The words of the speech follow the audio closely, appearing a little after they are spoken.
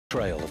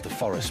trail of the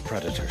forest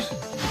predators.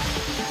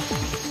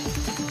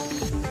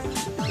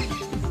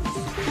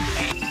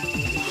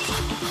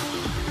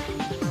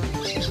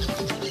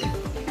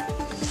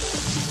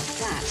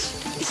 That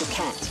is a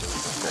cat.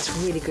 That's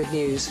really good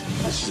news.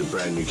 This is a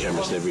brand new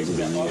camera, it's never even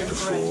been used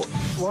before.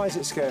 Why is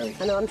it scary?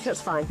 I know, I'm sure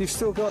it's fine. You've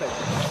still got it.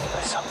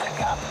 There's something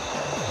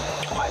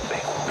quite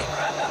big walking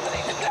around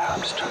underneath the tower.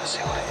 I'm just trying to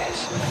see what it is.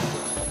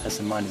 Has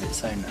a mind of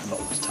its own a lot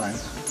of the time.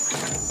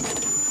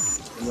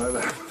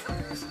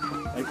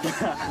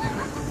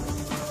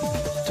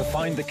 To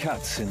find the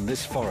cats in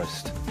this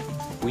forest,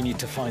 we need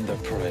to find their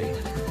prey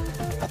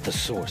at the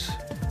source.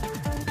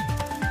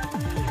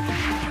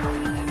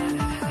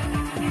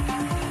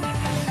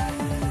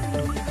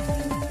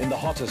 In the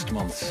hottest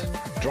months,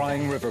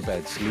 drying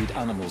riverbeds lead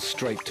animals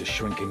straight to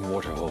shrinking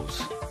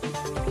waterholes.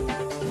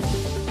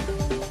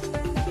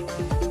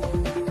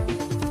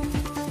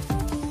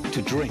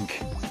 To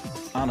drink,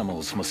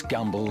 animals must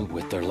gamble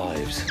with their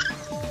lives.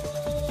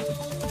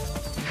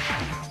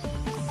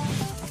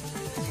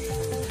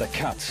 The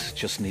cats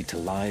just need to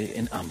lie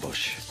in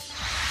ambush.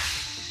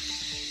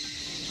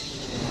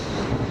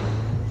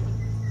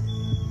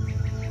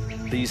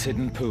 These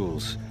hidden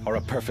pools are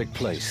a perfect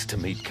place to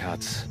meet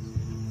cats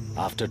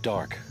after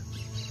dark,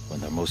 when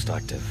they're most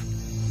active.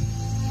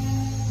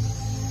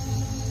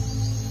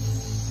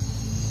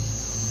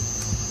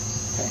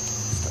 Okay,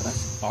 start that.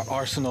 Our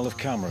arsenal of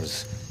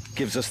cameras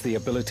gives us the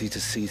ability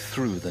to see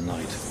through the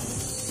night.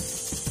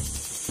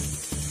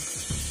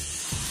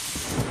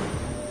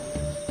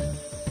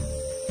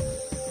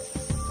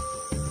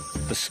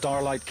 The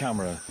Starlight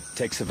camera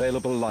takes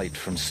available light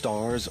from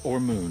stars or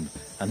moon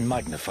and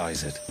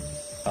magnifies it,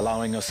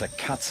 allowing us a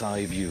cat's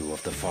eye view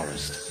of the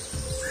forest.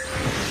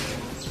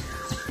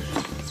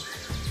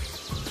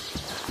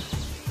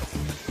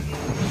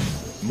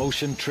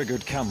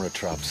 Motion-triggered camera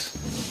traps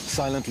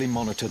silently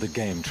monitor the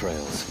game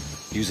trails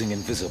using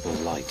invisible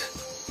light.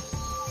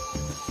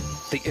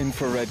 The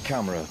infrared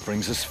camera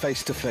brings us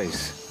face to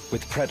face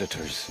with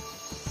predators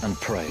and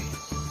prey.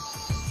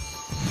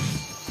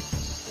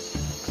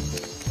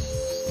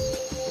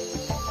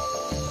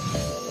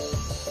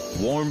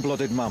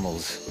 Warm-blooded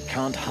mammals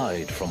can't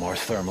hide from our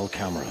thermal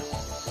camera.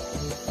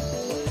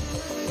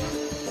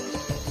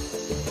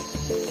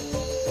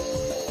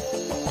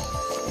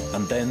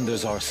 And then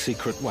there's our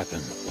secret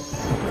weapon.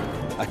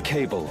 A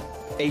cable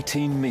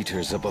 18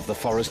 meters above the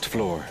forest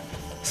floor,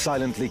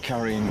 silently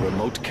carrying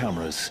remote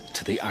cameras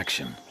to the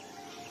action.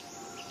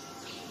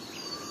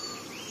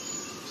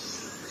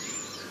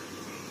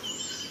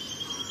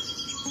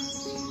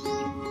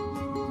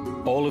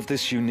 All of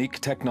this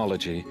unique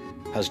technology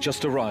has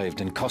just arrived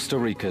in Costa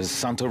Rica's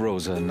Santa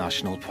Rosa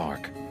National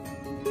Park.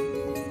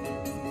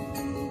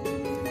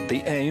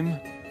 The aim?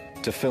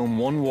 To film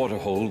one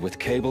waterhole with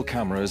cable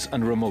cameras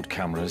and remote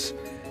cameras,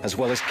 as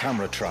well as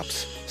camera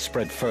traps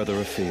spread further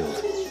afield.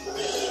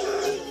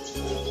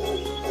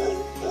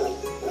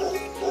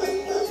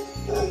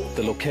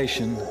 The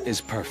location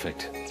is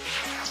perfect.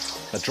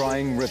 A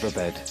drying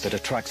riverbed that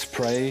attracts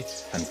prey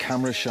and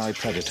camera-shy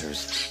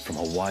predators from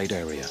a wide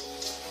area.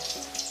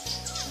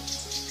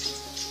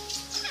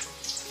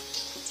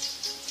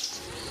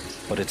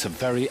 But it's a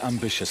very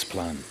ambitious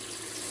plan.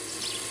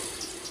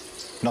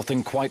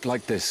 Nothing quite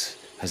like this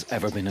has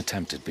ever been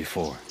attempted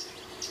before.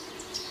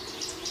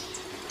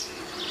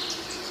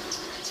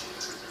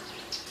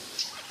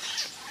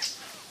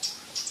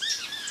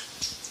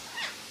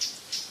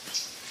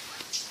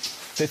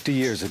 "50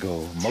 years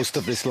ago, most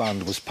of this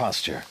land was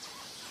pasture,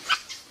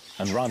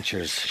 and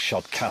ranchers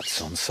shot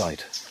cats on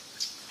sight.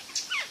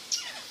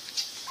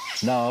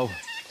 Now,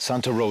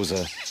 Santa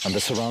Rosa and the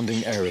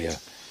surrounding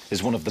area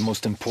is one of the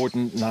most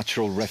important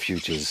natural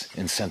refuges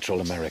in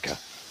Central America,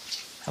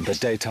 and the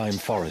daytime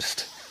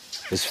forest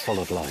is full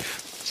of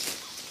life.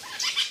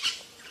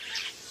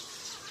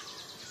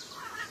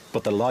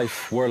 But the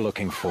life we're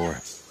looking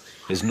for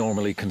is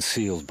normally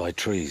concealed by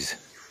trees.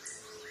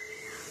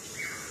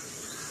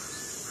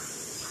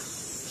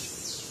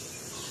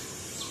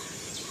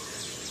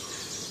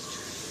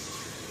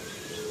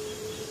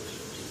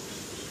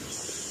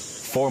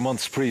 Four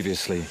months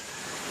previously,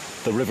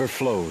 the river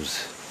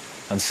flows,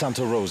 and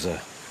Santa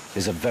Rosa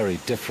is a very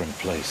different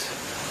place.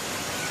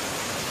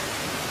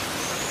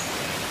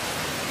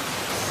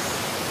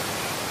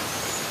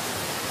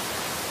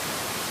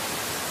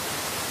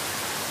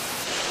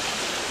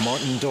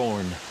 Martin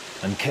Dorn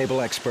and cable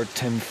expert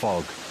Tim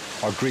Fogg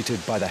are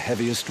greeted by the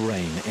heaviest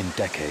rain in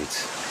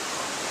decades.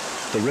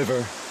 The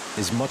river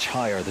is much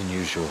higher than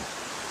usual,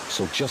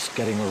 so just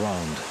getting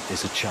around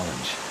is a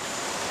challenge.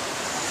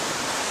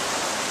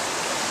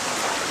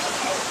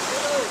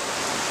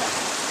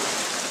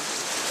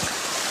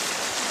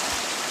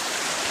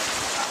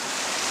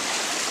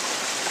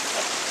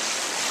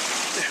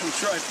 Damn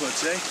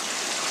tripods, eh?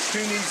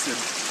 Who needs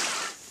them?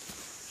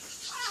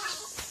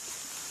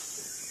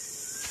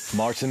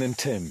 Martin and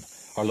Tim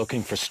are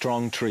looking for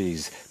strong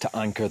trees to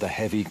anchor the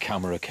heavy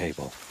camera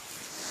cable.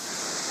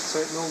 So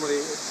it normally,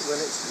 when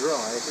it's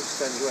dry, it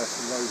extends west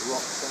from those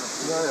rocks out.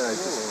 No,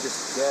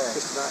 just there.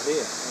 Just about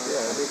here.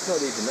 Yeah, I mean, it's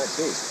not even that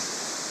big.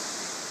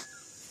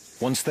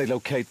 Once they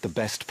locate the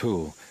best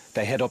pool,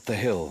 they head up the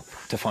hill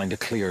to find a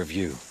clear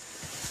view.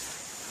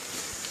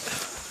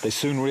 They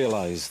soon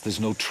realize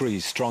there's no tree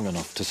strong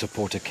enough to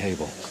support a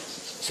cable,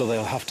 so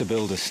they'll have to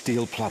build a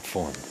steel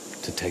platform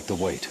to take the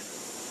weight.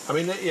 I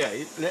mean, yeah,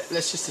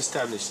 let's just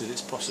establish that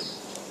it's possible.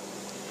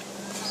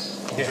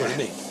 Yeah. That's what I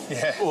mean.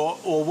 Yeah.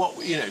 Or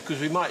what, you know, because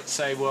we might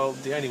say, well,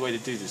 the only way to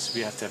do this is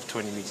we have to have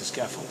 20-metre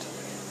scaffold.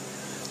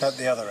 At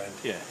the other end.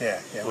 Yeah.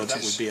 Yeah. Well,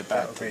 that would be a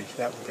bad thing.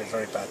 That would be a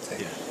very bad thing.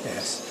 Yeah.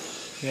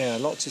 Yes. Yeah,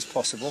 lots is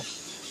possible.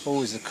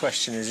 Always the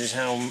question is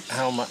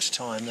how much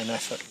time and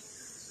effort.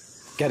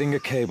 Getting a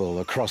cable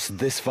across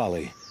this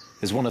valley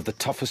is one of the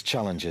toughest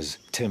challenges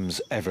Tim's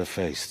ever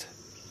faced.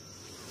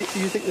 Do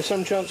you think there's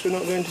some chance we're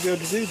not going to be able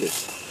to do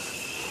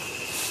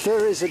this?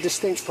 There is a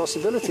distinct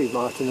possibility,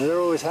 Martin, and there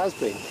always has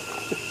been.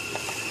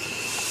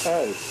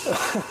 Oh.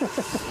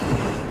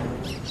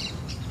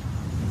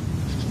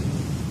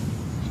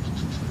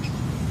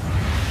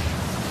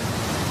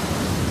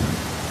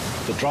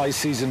 The dry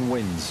season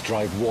winds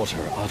drive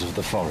water out of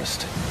the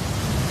forest.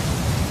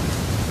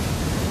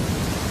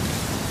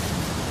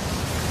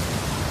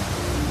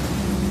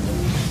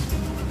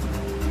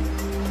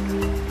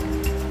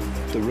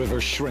 The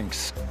river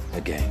shrinks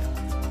again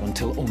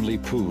until only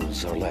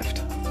pools are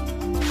left.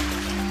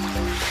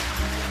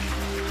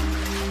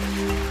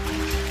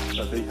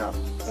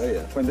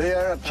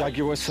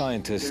 Jaguar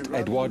scientist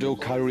Eduardo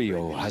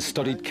Carrillo has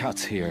studied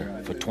cats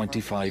here for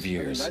 25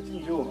 years.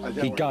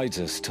 He guides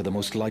us to the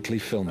most likely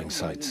filming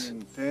sites.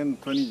 10,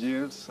 20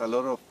 years, a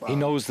lot of... He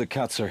knows the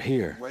cats are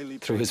here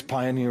through his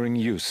pioneering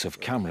use of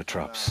camera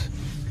traps.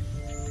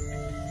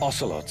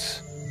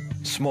 Ocelots,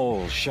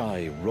 small,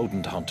 shy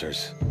rodent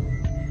hunters.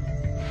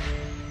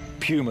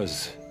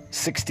 Pumas,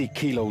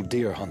 60-kilo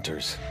deer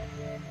hunters.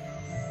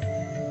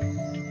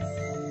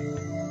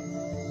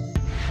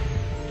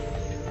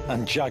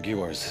 And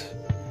jaguars,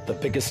 the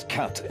biggest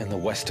cat in the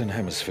Western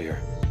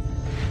Hemisphere,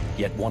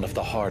 yet one of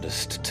the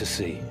hardest to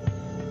see.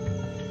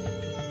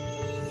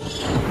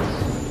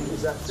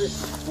 Is that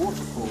this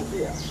waterfall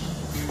here?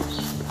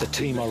 The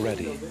team are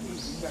ready.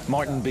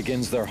 Martin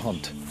begins their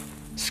hunt,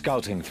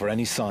 scouting for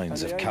any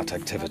signs of cat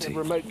activity. We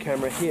had a remote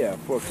camera here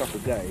for a couple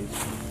of days,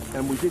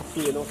 and we did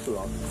see an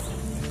ocelot.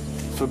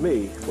 For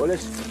me, well,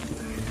 let's...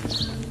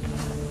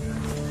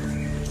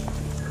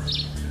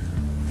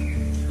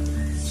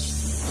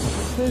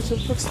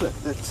 What's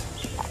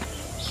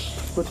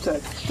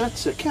that?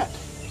 That's a cat.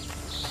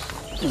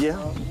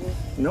 Yeah.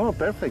 No,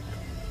 perfect.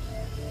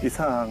 It's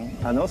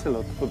an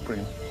ocelot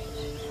footprint.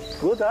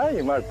 Good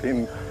eye,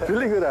 Martin.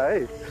 Really good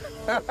eye.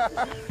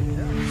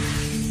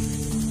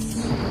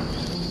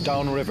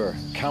 Downriver,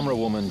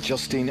 camerawoman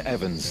Justine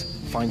Evans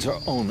finds her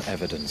own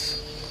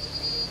evidence.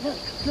 Look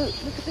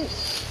at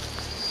this.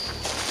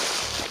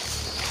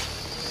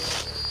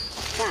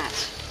 That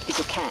is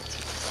a cat.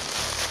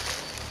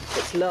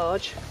 It's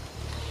large.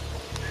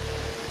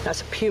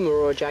 That's a puma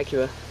or a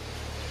jaguar.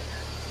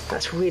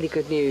 That's really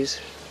good news,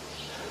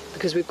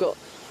 because we've got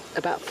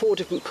about 4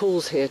 different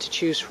pools here to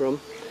choose from,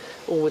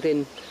 all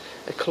within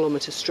a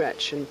kilometre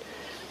stretch, and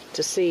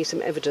to see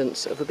some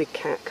evidence of a big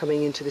cat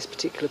coming into this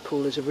particular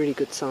pool is a really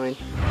good sign.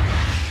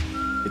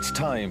 It's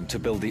time to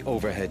build the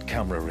overhead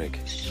camera rig.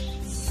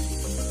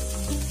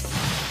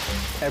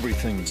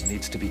 Everything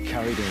needs to be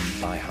carried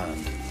in by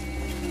hand.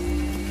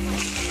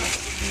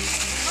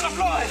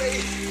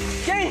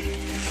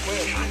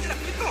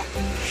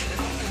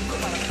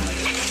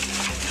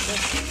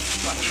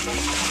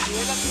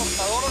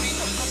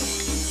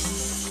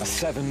 A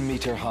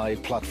 7-metre-high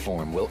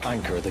platform will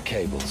anchor the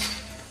cables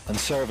and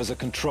serve as a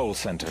control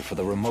centre for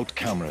the remote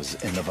cameras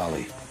in the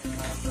valley.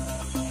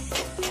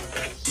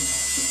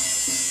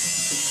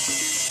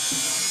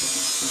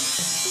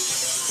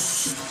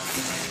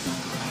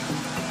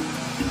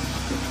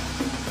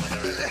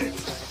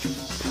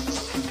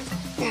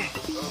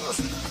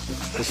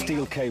 The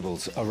steel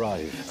cables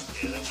arrive.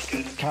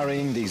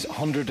 Carrying these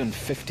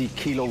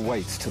 150-kilo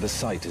weights to the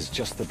site is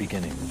just the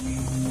beginning.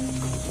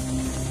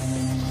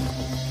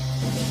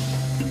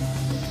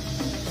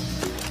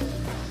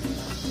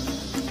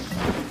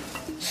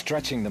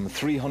 Stretching them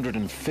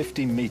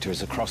 350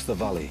 meters across the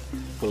valley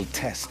will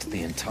test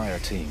the entire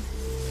team.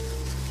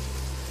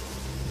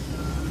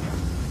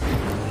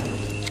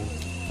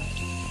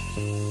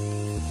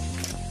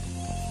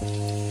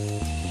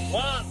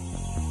 One,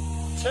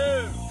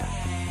 two,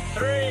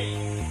 three.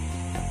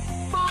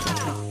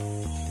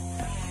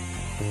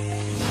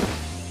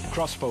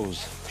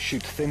 Crossbows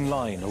shoot thin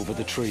line over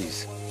the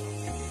trees,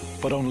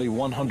 but only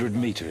 100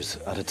 meters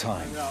at a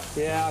time.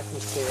 Yeah, I can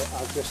see it.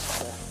 I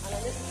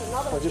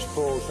just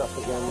paused up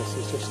again. This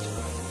is just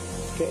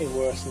getting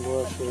worse and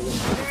worse, really.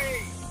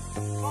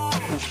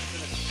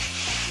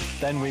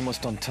 Then we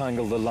must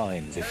untangle the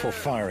line before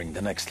firing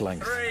the next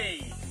length.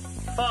 3,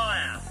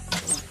 fire!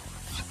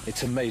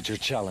 It's a major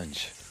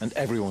challenge, and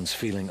everyone's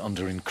feeling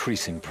under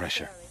increasing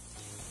pressure.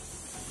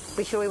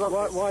 We sure we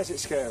want Why is it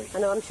scary? I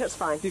know, I'm sure it's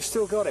fine. You've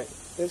still got it.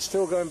 It's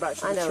still going back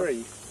to the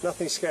tree.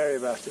 Nothing scary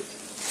about it.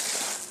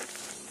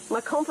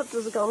 My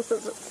confidence has gone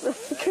since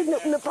I couldn't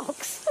open the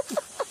box.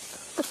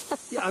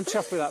 I'm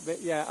chuffed with that bit.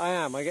 Yeah, I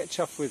am. I get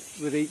chuffed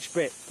with each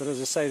bit. But as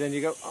I say, then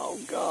you go, oh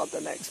God,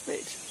 the next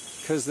bit.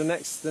 Because the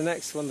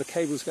next one, the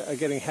cables are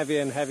getting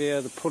heavier and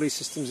heavier. The pulley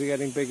systems are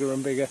getting bigger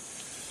and bigger.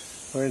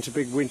 We're into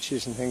big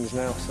winches and things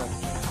now. So.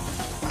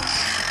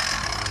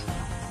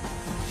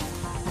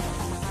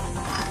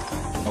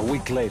 A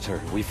week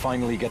later, we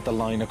finally get the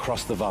line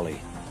across the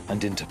valley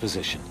and into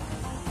position.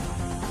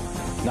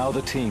 Now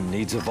the team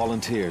needs a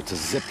volunteer to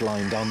zip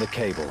line down the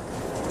cable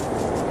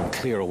and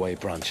clear away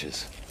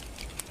branches.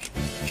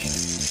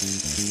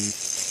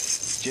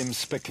 Jim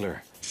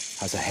Spickler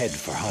has a head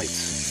for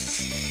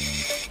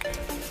heights.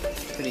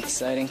 Pretty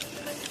exciting.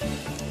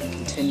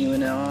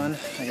 Continuing on,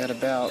 I got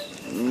about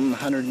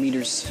 100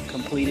 meters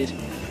completed.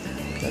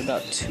 Got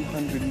about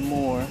 200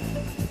 more.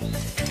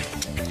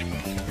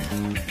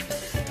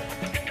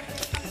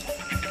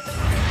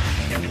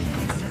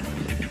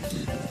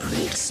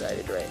 Pretty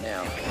excited right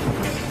now.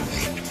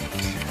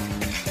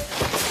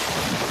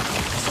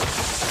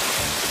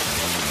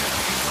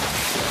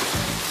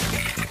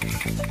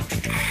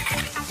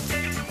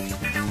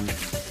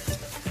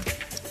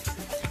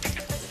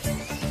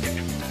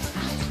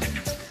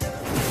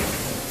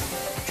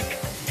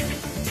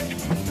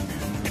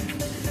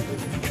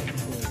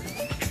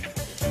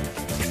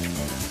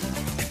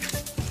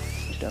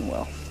 Done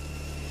well.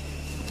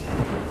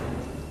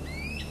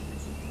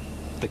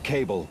 The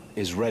cable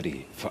is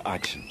ready for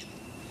action.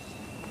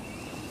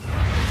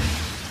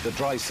 The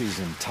dry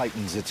season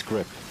tightens its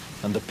grip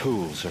and the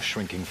pools are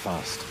shrinking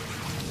fast.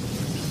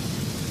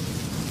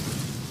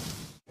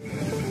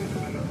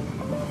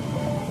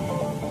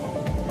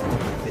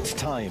 It's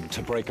time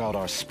to break out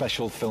our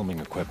special filming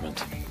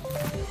equipment.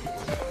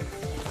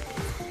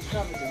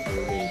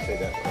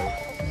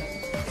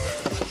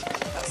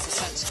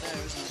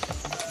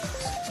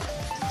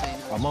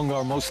 Among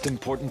our most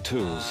important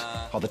tools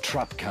are the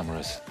trap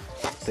cameras.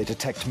 They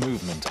detect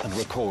movement and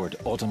record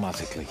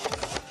automatically.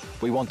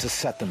 We want to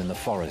set them in the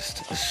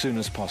forest as soon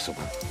as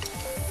possible.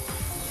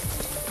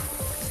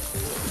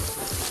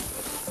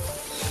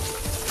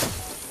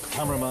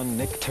 Cameraman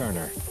Nick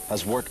Turner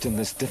has worked in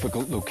this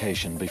difficult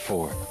location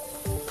before.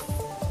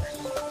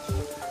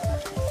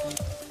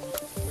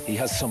 He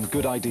has some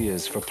good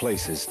ideas for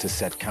places to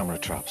set camera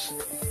traps.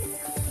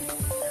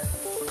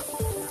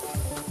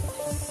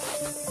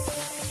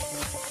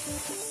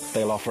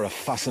 They'll offer a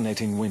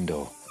fascinating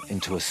window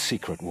into a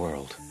secret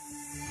world.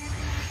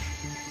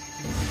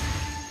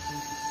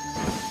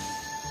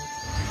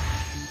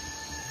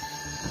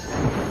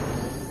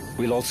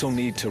 We'll also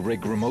need to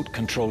rig remote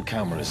control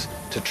cameras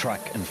to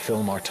track and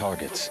film our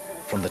targets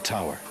from the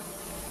tower.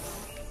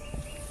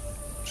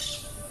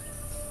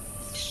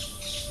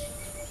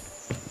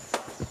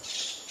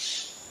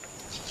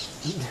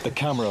 The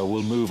camera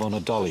will move on a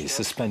dolly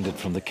suspended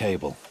from the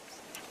cable,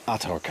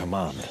 at our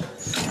command,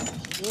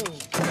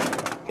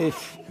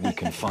 if we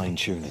can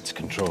fine-tune its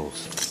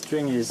controls.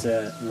 String is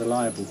a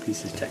reliable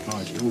piece of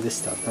technology. All this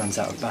stuff runs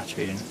out of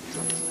battery and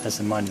has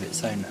a mind of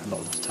its own a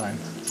lot of the time.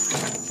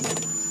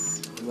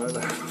 Like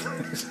that.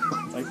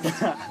 Like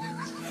that.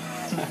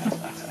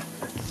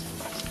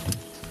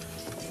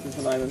 Here's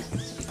an island.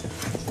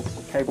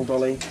 Cable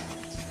dolly.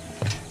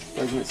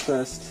 Goes in its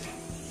first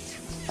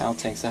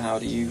outing, so how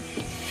do you...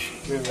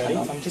 We're ready.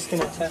 I'm just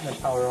going to turn the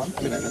power on.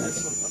 A minute.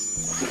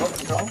 Got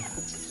control?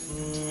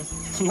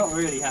 I'm not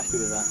really happy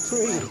with that.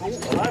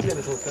 Well, I'm going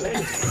to talk to them.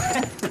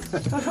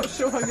 I'm not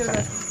sure I'm going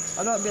to...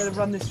 I'm not going to be able to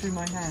run this through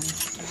my hand.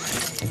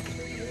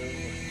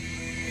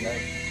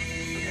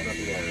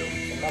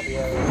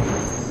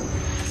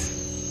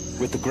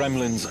 With the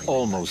gremlins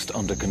almost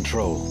under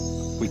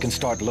control, we can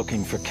start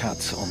looking for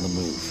cats on the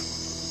move.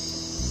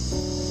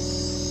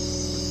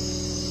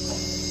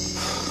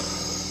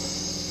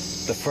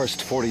 The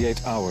first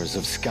 48 hours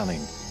of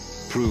scanning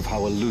prove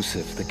how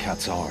elusive the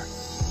cats are.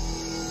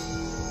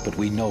 But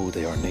we know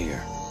they are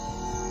near.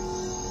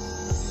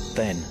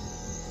 Then,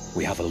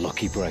 we have a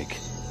lucky break.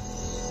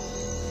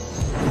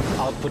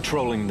 Out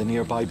patrolling the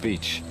nearby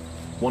beach,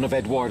 one of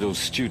Eduardo's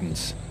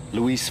students,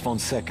 Luis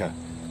Fonseca,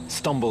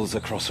 stumbles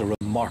across a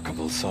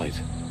remarkable sight.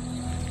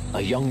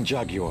 A young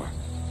jaguar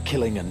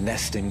killing a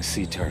nesting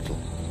sea turtle.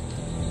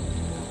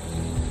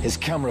 His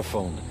camera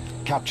phone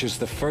captures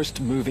the first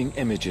moving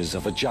images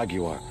of a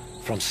jaguar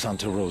from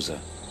Santa Rosa.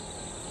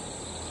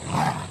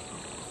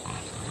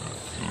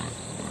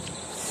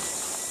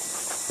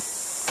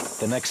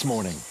 The next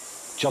morning,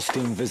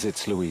 Justine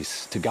visits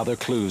Luis to gather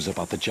clues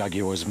about the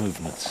jaguar's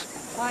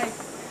movements. Hi,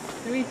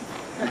 Luis.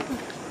 Hi,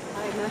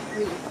 nice to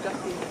meet you,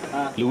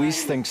 Justine.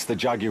 Luis thinks the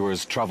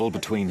jaguars travel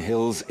between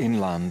hills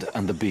inland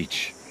and the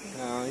beach.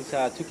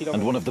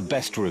 And one of the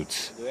best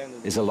routes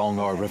is along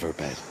our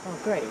riverbed. Oh,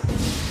 great.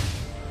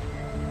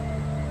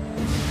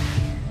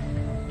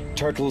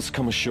 Turtles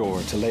come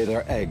ashore to lay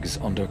their eggs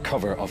under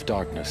cover of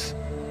darkness.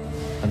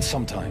 And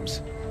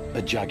sometimes,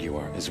 a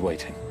jaguar is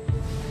waiting.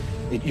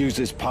 It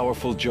uses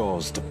powerful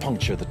jaws to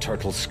puncture the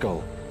turtle's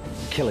skull,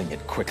 killing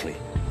it quickly.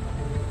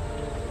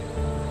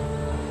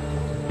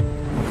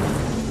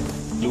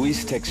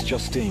 Luis takes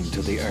Justine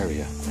to the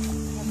area.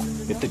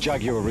 If the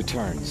jaguar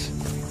returns,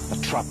 a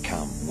trap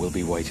cam will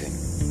be waiting.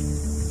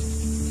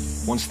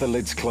 Once the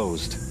lid's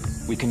closed,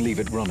 we can leave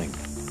it running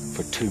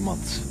for 2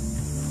 months.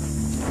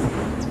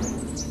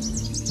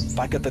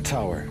 Back at the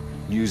tower,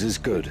 news is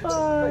good.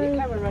 Got your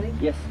camera running?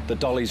 Yes. The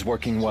dolly's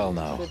working well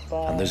now,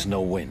 and there's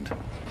no wind.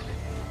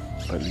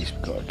 But at least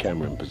we've got a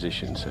camera in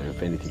position, so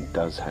if anything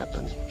does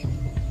happen,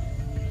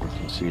 we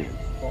can see it.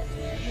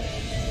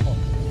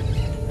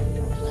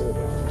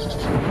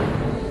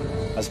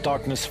 As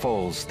darkness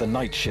falls, the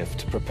night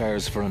shift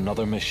prepares for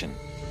another mission,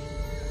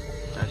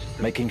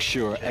 making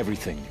sure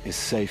everything is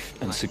safe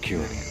and secure.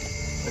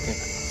 Okay,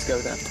 let's go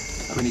with that.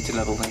 We need to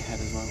level the head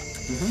as well.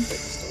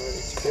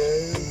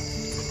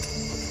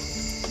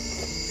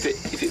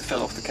 If it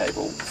fell off the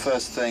cable,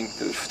 first thing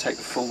that would take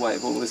the full weight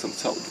of all this on the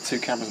top with the 2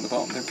 cameras on the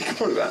bottom, there'd be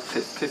probably about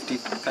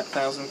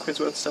 50,000 quid's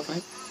worth of stuff, I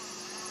think.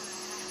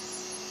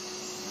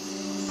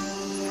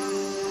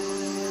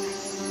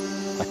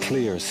 A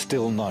clear,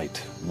 still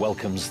night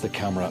welcomes the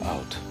camera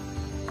out.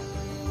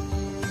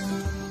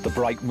 The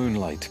bright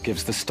moonlight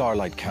gives the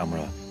Starlight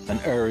camera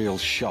an aerial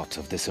shot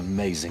of this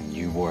amazing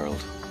new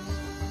world.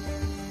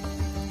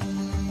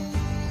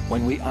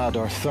 When we add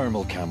our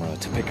thermal camera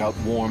to pick out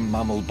warm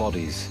mammal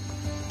bodies,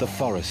 the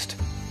forest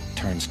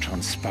turns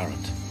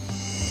transparent.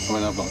 I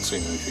mean, I've not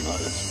seen anything like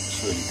this.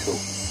 It's really cool.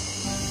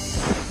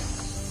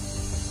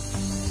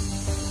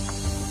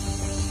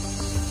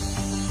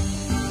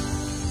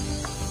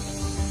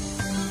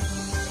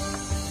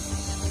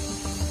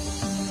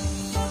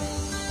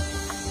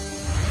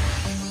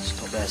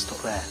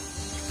 Stop there.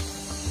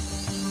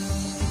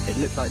 It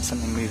looked like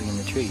something moving in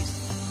the trees.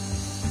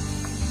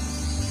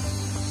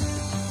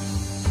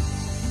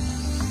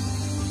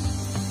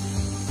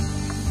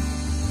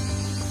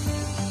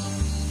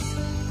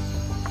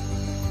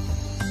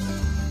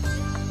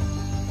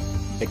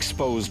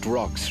 Exposed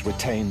rocks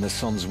retain the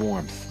sun's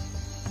warmth,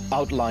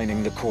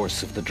 outlining the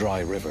course of the dry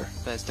river.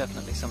 There's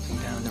definitely something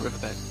down in the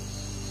riverbed.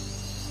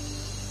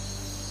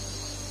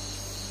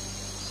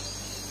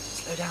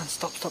 Slow down,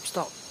 stop.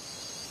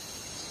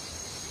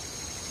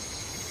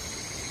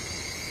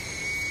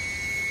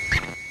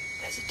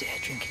 There's a deer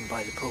drinking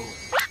by the pool.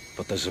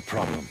 But there's a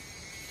problem.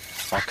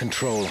 Our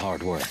control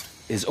hardware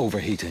is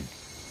overheating.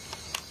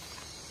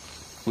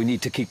 We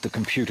need to keep the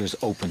computers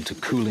open to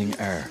cooling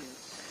air.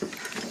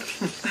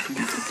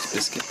 It's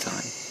biscuit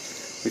time.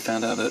 We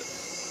found out that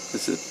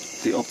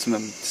the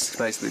optimum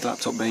space that the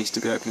laptop needs to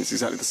be open is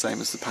exactly the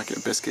same as the packet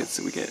of biscuits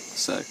that we get,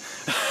 so...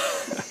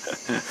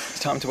 It's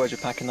time to wedge a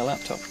pack in the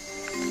laptop.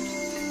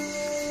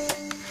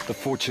 The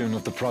fortune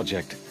of the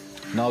project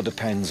now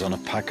depends on a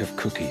pack of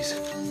cookies.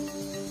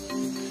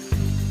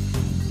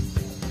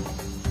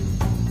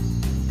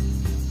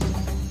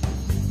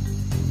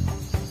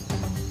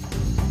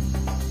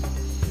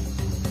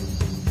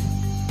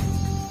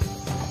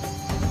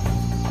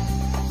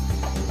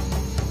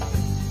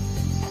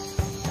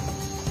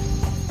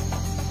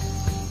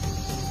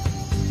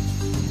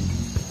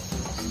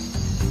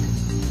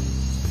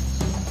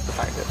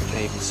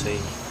 See, a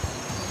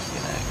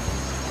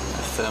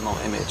thermal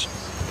image.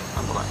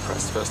 I'm quite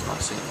impressed. First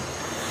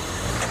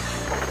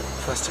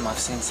time I've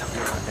seen something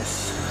like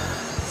this.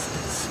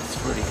 It's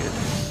really good.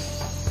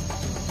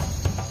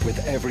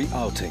 With every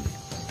outing,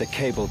 the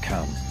cable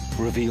cam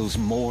reveals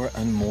more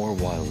and more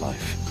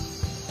wildlife.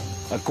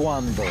 A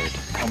guan bird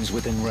comes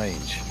within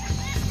range.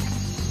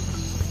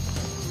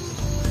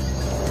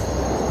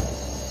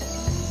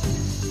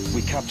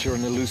 We capture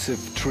an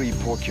elusive tree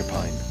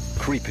porcupine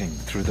creeping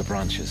through the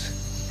branches.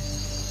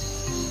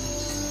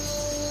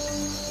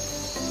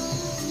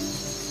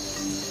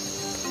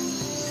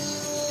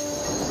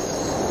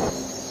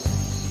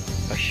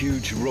 A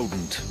huge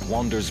rodent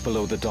wanders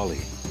below the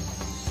dolly.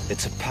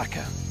 It's a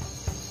paca,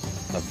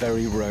 a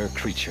very rare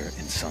creature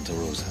in Santa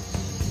Rosa.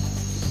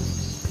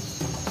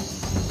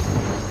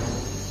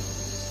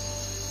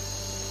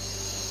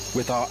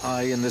 With our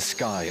eye in the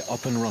sky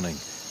up and running,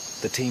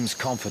 the team's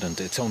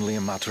confident it's only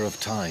a matter of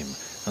time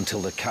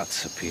until the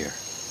cats appear.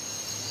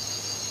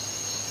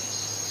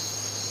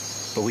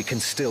 But we can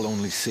still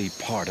only see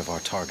part of our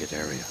target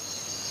area.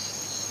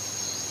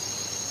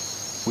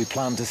 We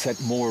plan to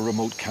set more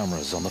remote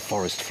cameras on the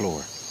forest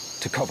floor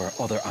to cover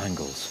other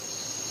angles.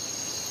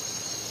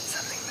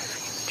 Something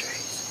moving in the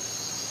trees.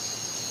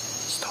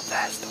 Stop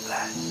there.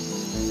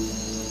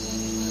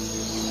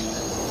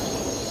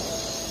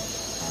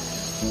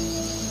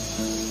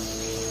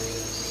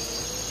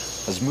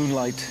 As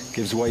moonlight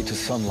gives way to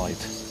sunlight,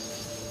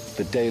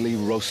 the daily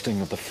roasting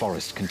of the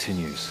forest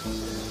continues.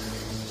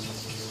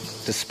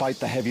 Despite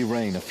the heavy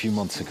rain a few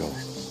months ago,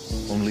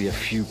 only a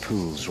few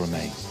pools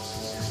remain.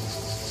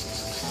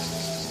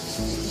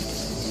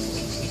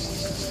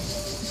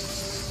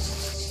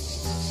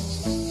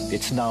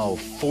 It's now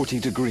 40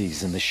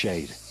 degrees in the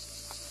shade,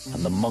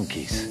 and the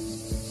monkeys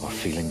are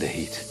feeling the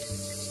heat.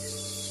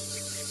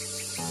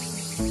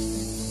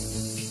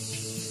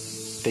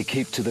 They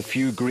keep to the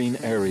few green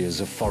areas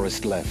of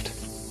forest left,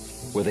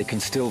 where they can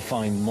still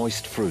find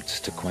moist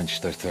fruits to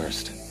quench their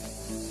thirst.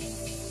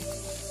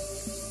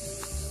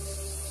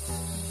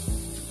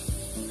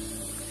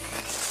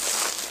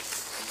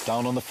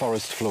 Down on the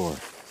forest floor,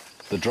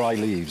 The dry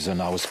leaves are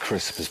now as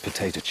crisp as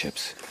potato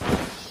chips.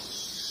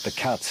 The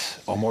cats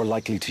are more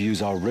likely to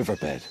use our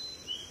riverbed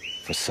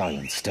for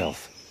silent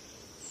stealth.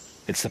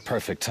 It's the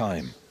perfect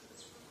time.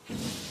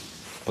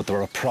 But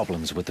there are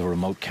problems with the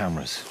remote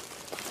cameras.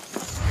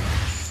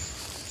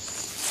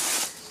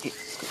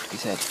 It's got to be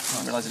said. I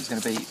didn't realise it was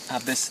going to be...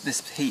 this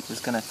heat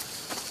was going to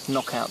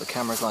knock out the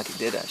cameras like it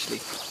did,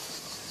 actually.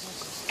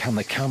 Can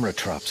the camera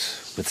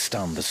traps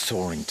withstand the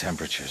soaring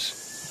temperatures?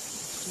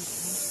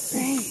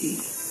 Hey,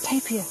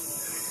 tapir.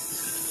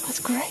 That's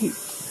great.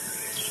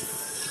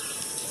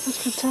 That's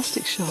a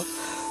fantastic shot.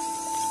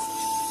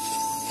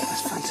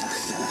 That's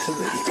fantastic. That's a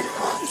really good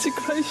one. It's a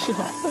great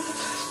shot.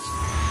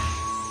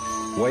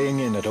 Weighing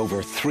in at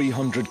over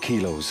 300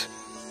 kilos,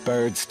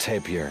 Baird's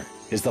tapir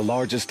is the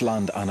largest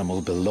land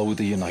animal below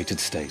the United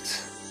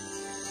States.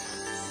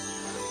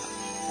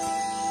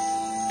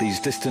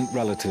 These distant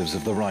relatives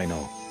of the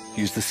rhino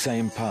use the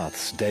same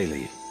paths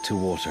daily to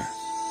water,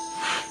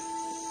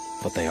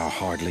 but they are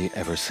hardly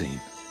ever seen.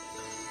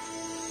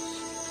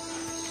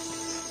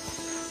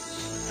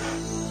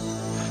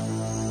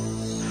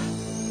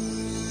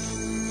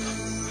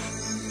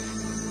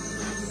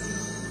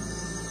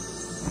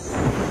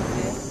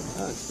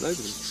 Loads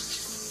of them.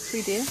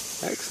 3 deer.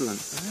 Excellent.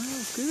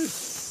 Oh, good.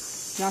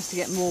 Nice to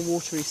get more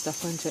watery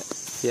stuff, won't it?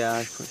 Yeah,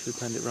 I probably should have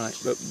planned it right.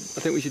 But I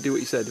think we should do what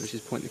you said, which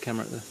is point the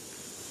camera at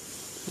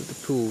the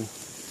pool.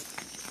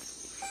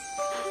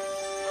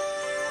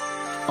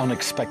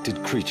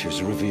 Unexpected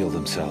creatures reveal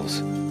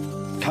themselves.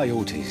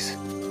 Coyotes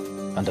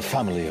and a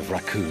family of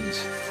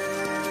raccoons.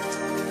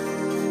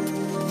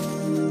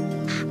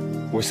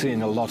 We're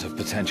seeing a lot of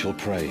potential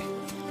prey,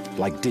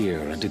 like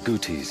deer and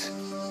agoutis.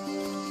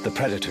 The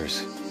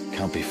predators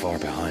can't be far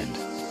behind.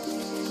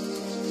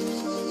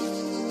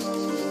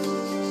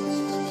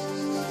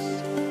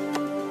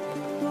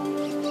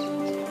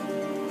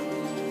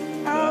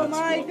 Oh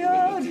my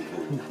God!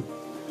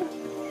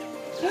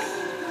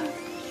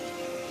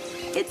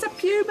 It's a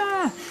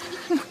puma!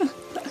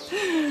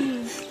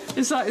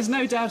 It's like there's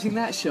no doubting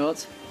that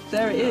shot.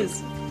 There it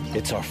is.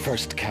 It's our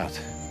first cat.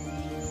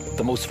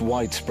 The most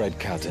widespread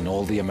cat in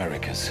all the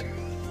Americas.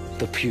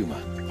 The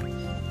puma.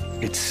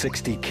 Its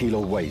 60-kilo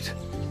weight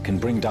can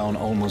bring down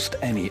almost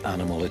any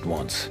animal it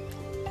wants.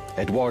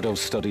 Eduardo's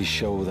studies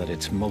show that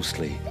it's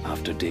mostly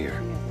after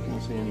deer.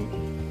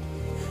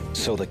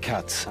 So the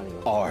cats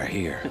are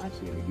here.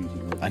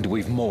 And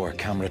we've more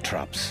camera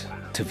traps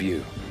to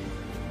view.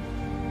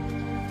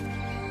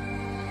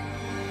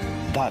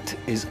 That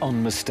is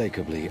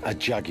unmistakably a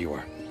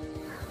jaguar.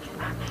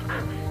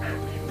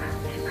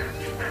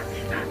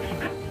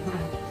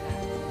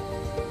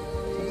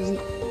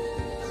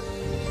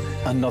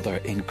 Another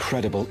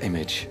incredible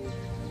image,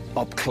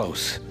 up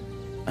close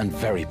and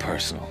very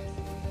personal.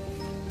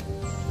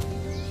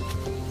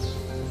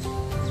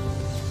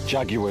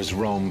 Jaguars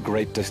roam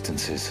great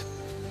distances,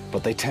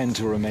 but they tend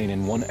to remain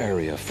in one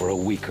area for a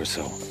week or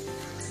so.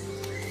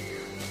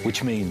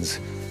 Which means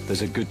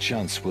there's a good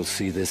chance we'll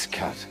see this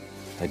cat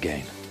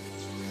again.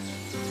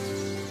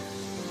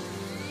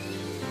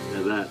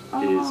 Now that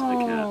is a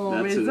cat.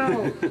 That's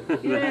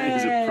that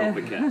is a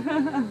proper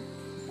cat.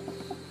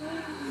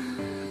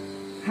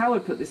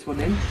 Howard put this one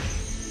in.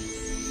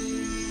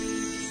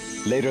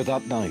 Later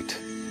that night,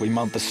 we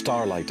mount the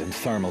starlight and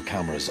thermal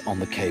cameras on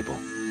the cable.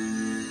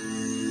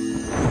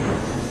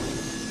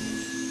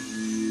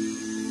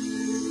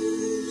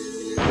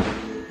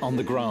 On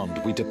the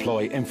ground, we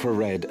deploy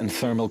infrared and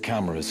thermal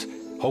cameras,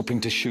 hoping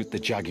to shoot the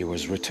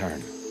jaguar's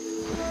return.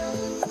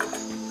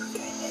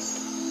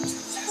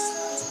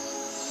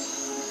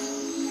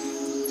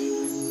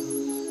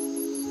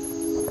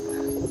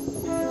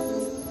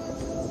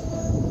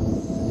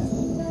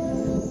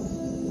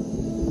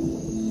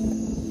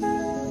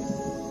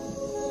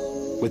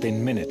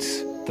 Within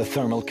minutes, the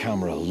thermal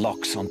camera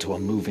locks onto a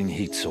moving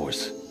heat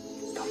source.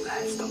 Stop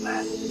that, stop that.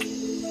 I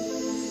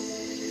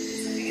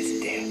think it's a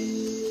deer.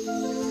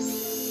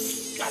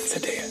 That's a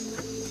deer.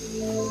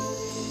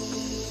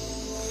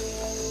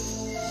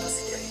 What's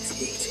he doing? Is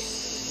he eating?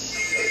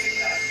 He's moving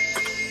there.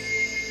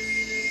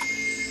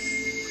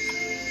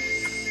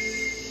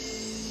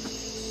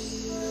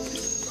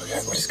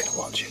 Okay, we're just going to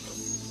watch it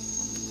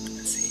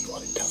and see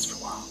what it does for a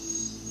while.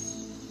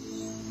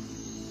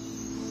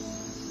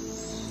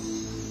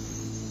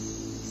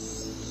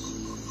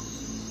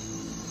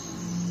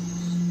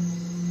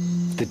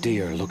 The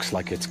deer looks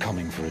like it's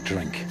coming for a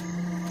drink.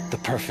 The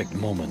perfect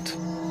moment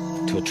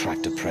to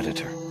attract a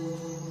predator.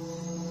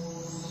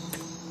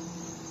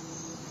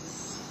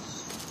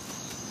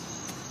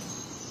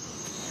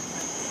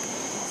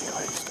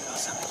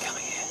 Something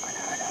coming in. I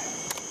know.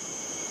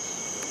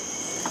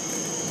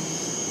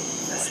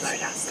 Let's slow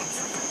down, stop.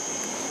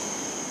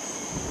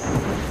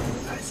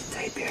 Oh, it's a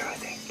tapir, I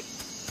think.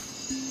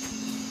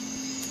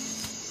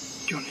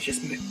 Do you want to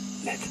just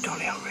let the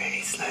dolly out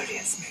really slowly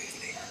and smoothly?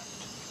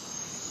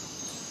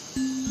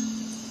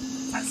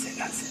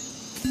 That's it.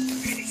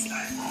 Really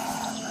slow.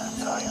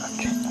 Sorry,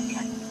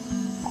 okay.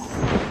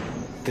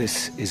 This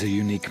is a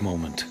unique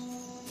moment.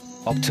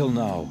 Up till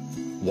now,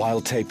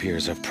 wild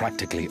tapirs are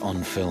practically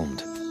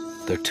unfilmed.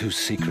 they're too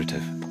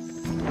secretive.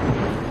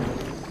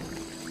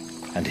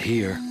 And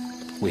here,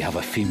 we have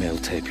a female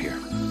tapir,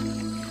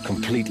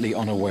 completely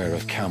unaware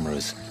of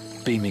cameras,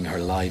 beaming her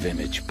live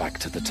image back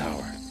to the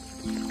tower.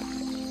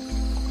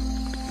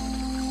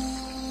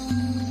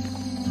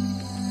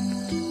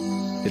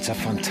 It's a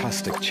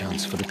fantastic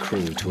chance for the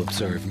crew to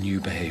observe new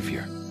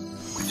behavior.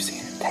 We've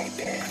seen a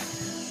tapir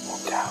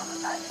walk down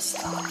and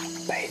start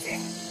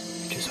bathing,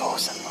 which is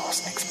awesome. I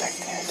wasn't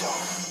expecting it at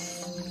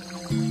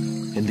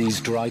all. In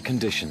these dry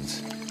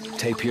conditions,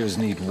 tapirs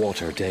need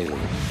water daily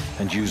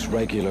and use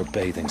regular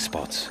bathing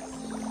spots.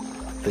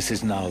 This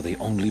is now the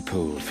only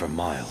pool for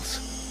miles.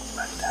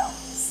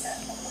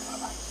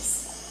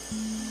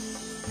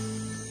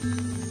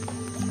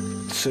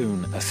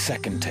 Soon, a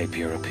second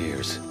tapir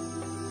appears.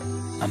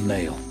 A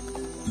male.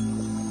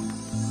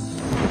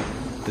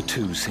 The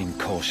two seem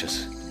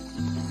cautious.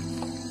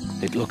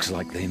 It looks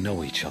like they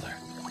know each other.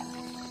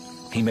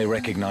 He may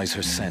recognize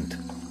her scent,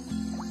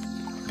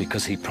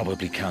 because he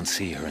probably can't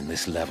see her in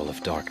this level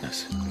of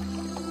darkness.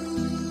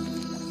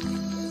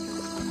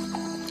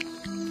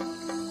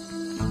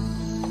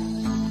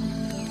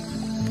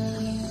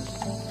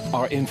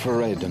 Our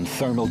infrared and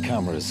thermal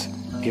cameras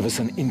give us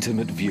an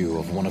intimate view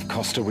of one of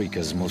Costa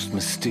Rica's most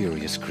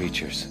mysterious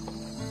creatures.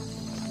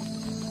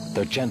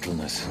 Their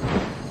gentleness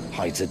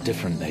hides a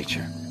different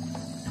nature.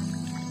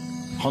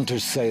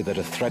 Hunters say that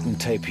a threatened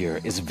tapir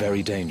is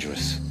very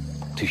dangerous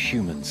to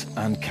humans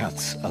and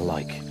cats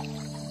alike.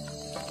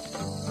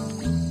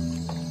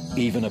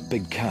 Even a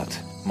big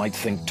cat might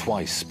think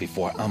twice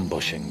before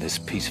ambushing this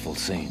peaceful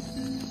scene.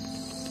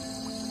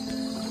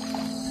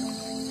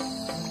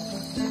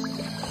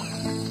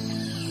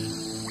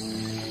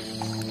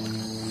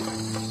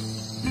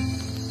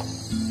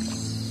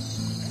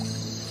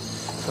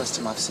 First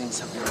time I've seen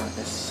something like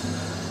this.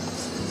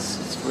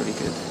 It's really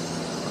good.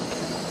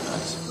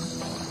 Nice.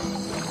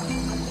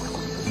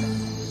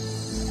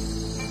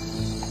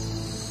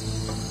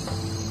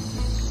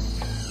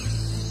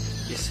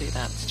 You see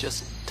that? It's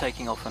just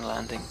taking off and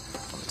landing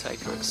on the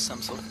tapir. It's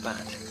some sort of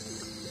bat.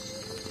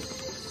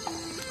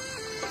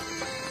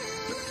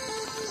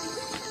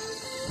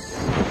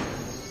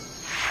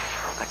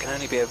 That can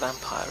only be a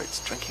vampire.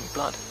 It's drinking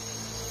blood.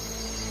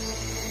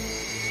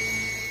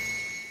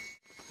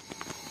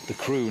 The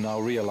crew now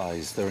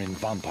realize they're in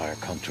vampire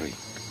country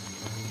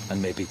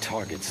and may be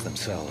targets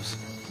themselves.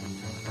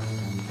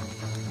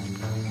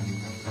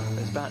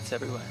 There's bats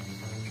everywhere.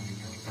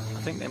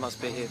 I think they must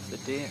be here for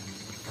the deer.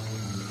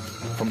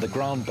 From the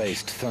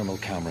ground-based thermal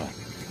camera,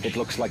 it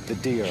looks like the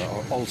deer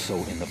are also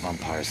in the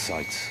vampire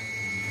sights.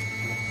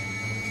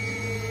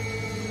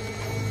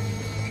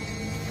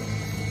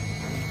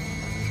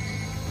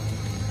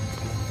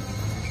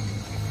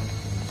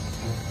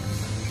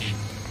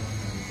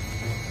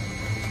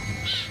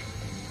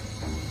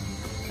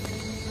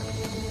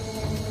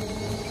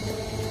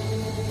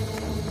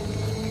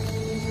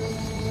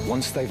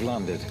 Once they've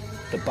landed,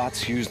 the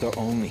bats use their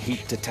own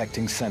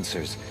heat-detecting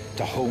sensors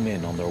to home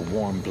in on their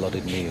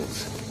warm-blooded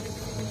meals.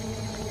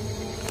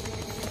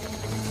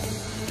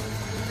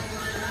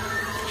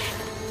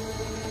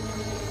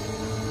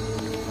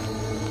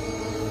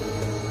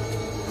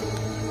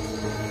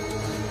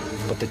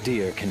 But the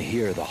deer can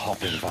hear the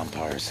hopping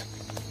vampires.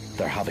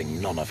 They're having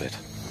none of it.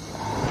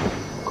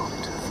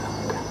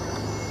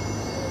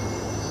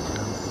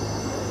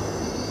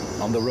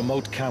 On the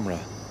remote camera,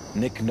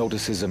 Nick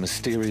notices a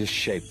mysterious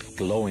shape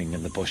glowing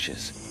in the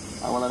bushes.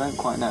 Oh, well, I don't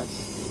quite know.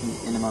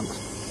 It's in amongst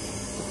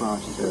the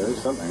branches. Yeah,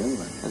 there's something, isn't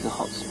there? There's a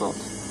hot spot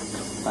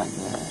back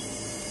there.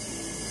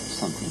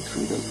 Something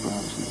through those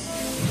branches.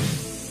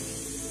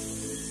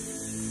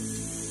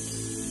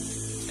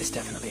 It's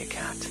definitely a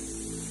cat,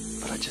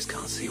 but I just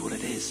can't see what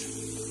it is.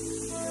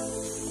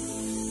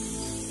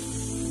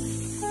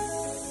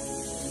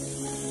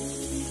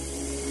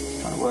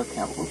 Trying to work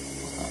out what's that.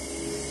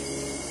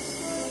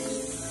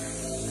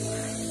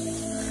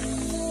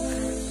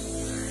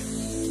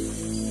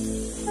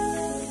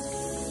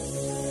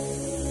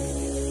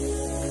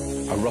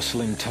 A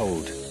rustling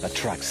toad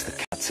attracts the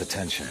cat's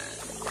attention.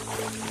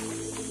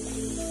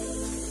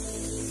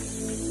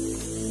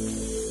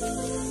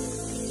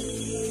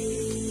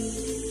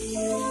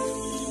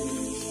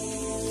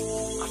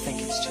 I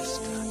think it's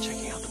just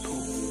checking out the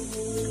pool.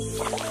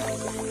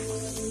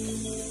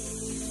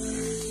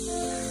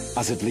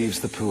 As it leaves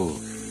the pool,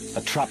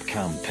 a trap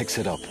cam picks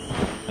it up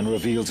and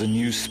reveals a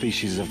new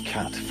species of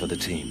cat for the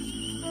team.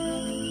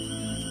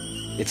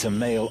 It's a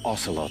male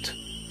ocelot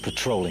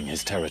patrolling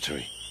his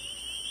territory.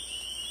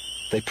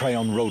 They prey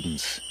on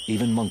rodents,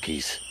 even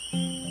monkeys,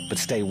 but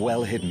stay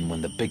well hidden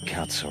when the big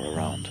cats are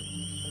around.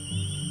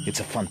 It's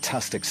a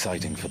fantastic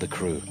sighting for the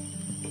crew.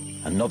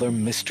 Another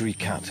mystery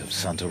cat of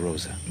Santa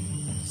Rosa.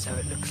 So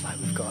it looks like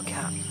we've got a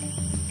cat.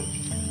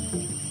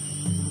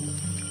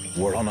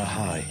 We're on a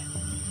high.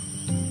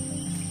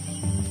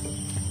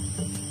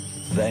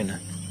 Then,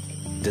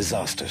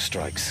 disaster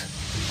strikes.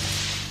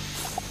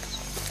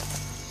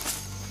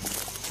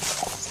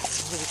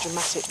 That's really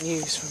dramatic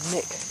news from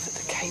Nick that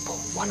the cable,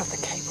 one of the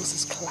cables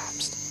has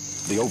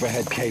collapsed. The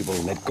overhead cable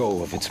let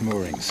go of its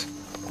moorings,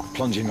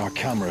 plunging our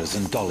cameras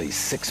and dollies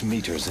 6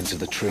 meters into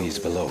the trees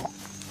below.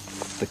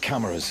 The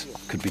cameras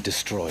could be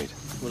destroyed.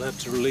 We'll have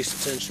to release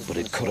the tension. But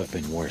it could have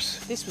been worse.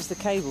 This was the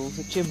cable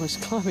that Jim was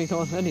climbing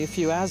on only a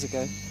few hours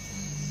ago.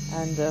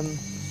 And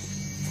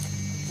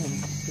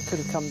he could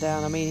have come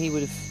down. I mean, he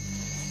wouldn't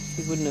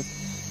have.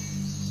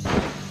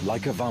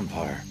 Like a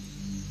vampire,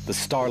 the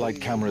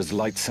Starlight camera's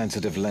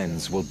light-sensitive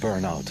lens will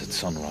burn out at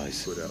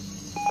sunrise. So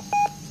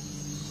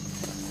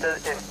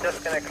it's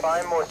just going to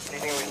climb, or do you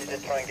think we should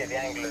just try and get the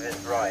angle of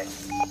this right?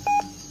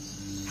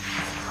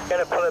 I'm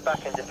going to pull it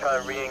back and just try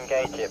and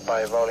re-engage it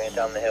by rolling it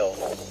down the hill.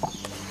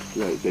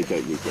 No, they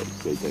don't need that.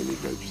 They don't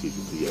need no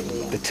procedure to get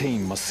it. The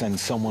team must send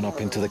someone up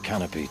into the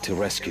canopy to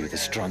rescue the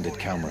stranded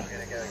camera.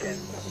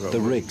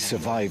 The rig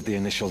survived the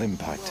initial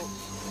impact,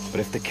 but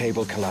if the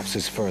cable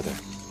collapses further,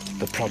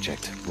 the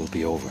project will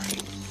be over. I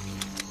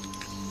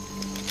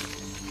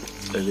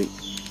think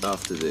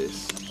after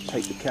this,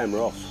 take the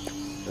camera off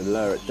and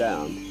lower it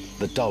down.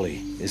 The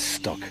dolly is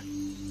stuck.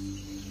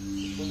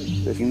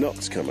 If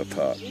knots come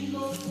apart.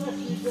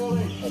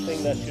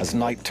 As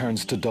night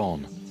turns to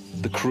dawn,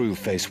 the crew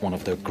face one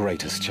of their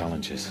greatest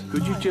challenges.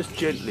 Could you just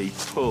gently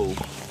pull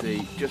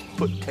just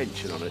put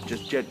tension on it,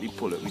 just gently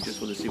pull it. We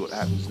just want to see what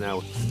happens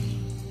now.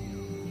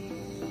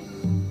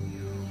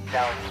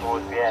 Down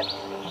towards the end.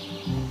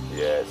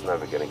 Yeah, it's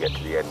never going to get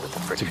to the end of the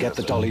friction. To get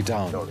the dolly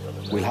down,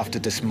 we'll have to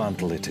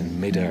dismantle it in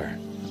mid-air,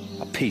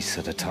 a piece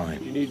at a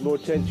time. You need more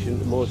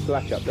tension, more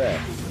slack up there.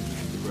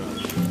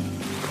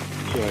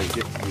 Try and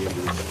get to the end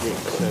of the string.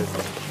 So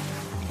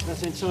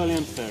that's entirely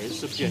unfair. It's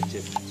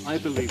subjective. I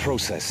believe the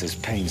process is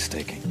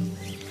painstaking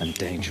and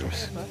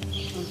dangerous.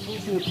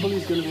 Unfortunately, the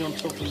pulley's going to be on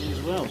top of me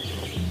as well.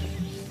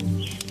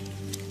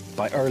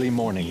 By early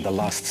morning, the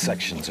last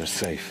sections are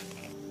safe,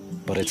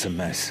 but it's a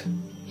mess,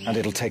 and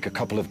it'll take a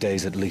couple of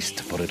days at least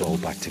to put it all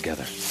back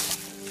together.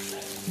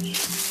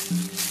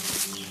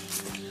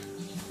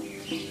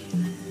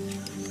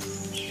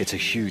 It's a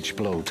huge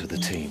blow to the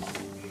team.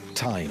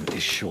 Time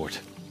is short.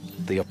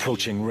 The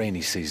approaching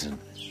rainy season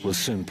will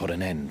soon put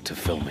an end to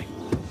filming.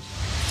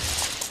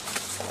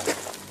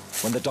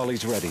 When the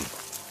dolly's ready,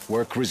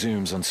 work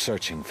resumes on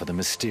searching for the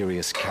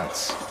mysterious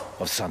cats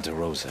of Santa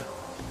Rosa.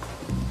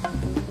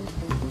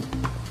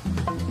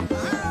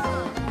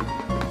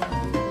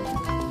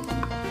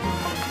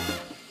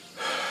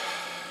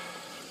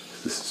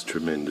 this is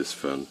tremendous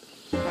fun.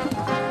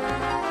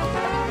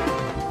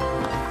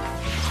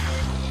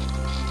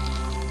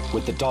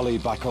 With the dolly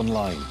back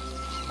online,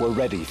 we're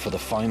ready for the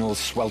final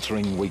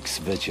sweltering week's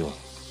vigil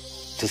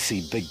to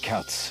see big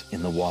cats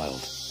in the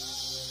wild.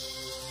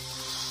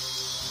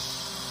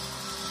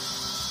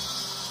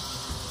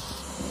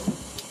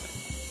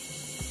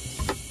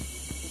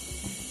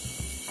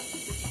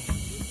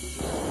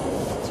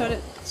 Turn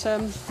it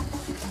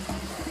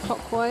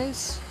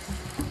clockwise.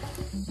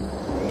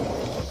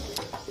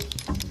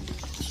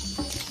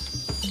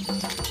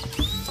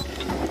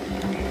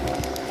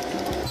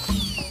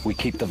 We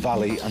keep the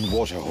valley and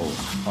waterhole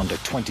under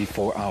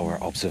 24-hour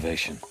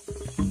observation.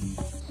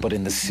 But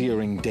in the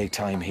searing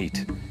daytime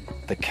heat,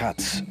 the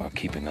cats are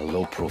keeping a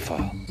low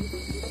profile.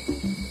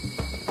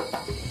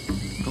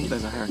 Oh,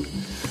 there's a heron.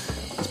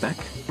 It's back.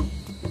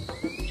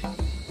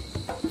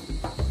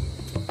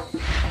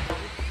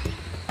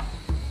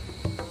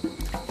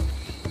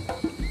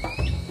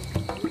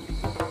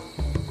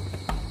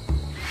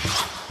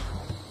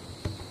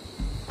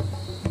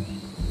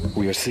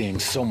 We are seeing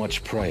so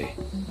much prey.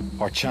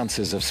 Our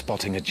chances of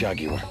spotting a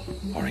jaguar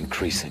are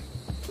increasing.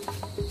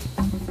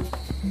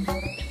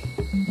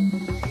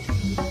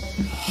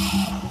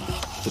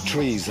 The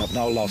trees have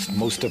now lost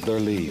most of their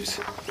leaves,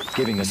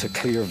 giving us a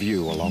clear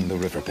view along the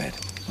riverbed.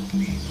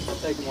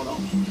 Taking one off.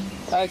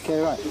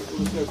 Okay, right.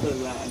 Let's go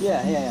further out.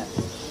 Yeah.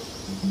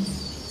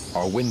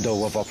 Our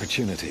window of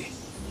opportunity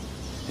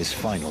is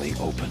finally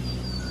open.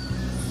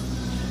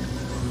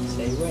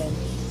 Say when.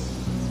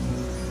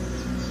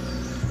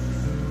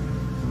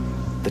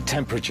 The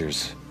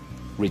temperatures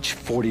reach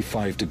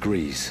 45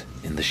 degrees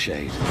in the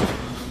shade.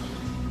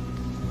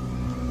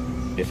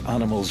 If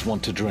animals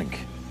want to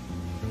drink,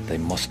 they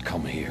must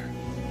come here.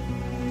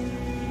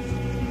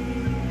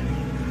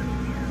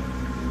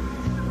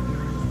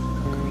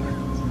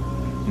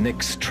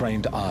 Nick's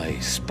trained eye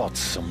spots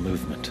some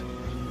movement.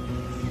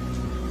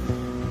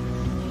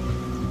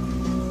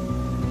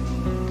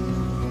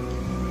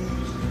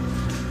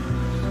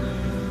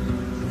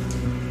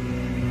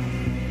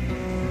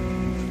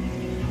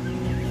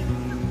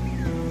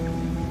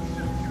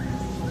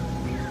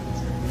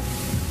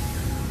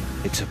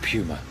 It's a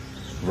puma,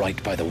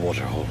 right by the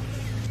waterhole.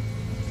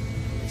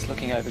 It's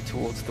looking over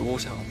towards the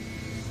waterhole.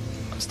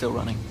 I'm still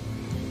running.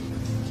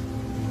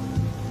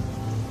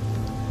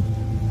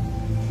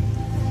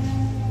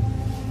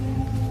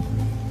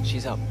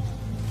 She's up.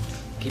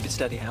 Keep it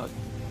steady, Howard.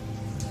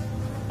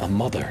 A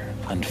mother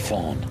and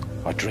fawn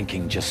are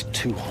drinking just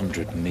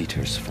 200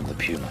 meters from the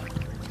puma.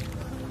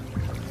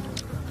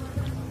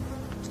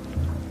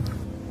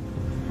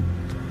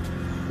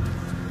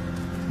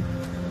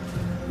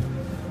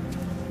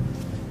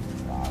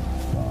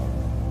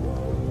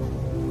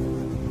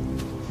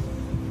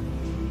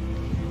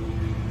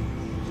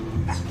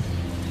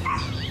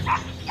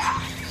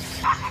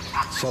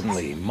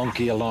 Suddenly,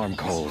 monkey alarm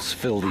calls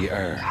fill the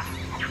air.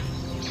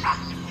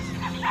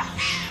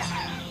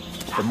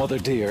 The mother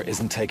deer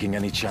isn't taking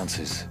any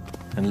chances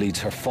and leads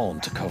her fawn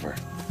to cover.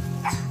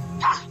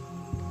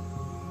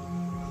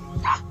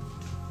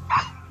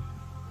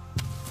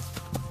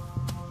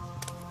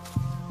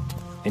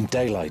 In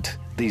daylight,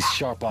 these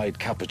sharp-eyed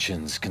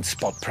capuchins can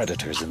spot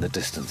predators in the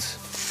distance.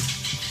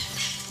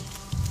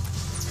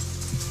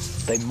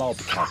 They mob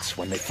cats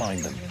when they find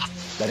them,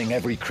 letting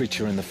every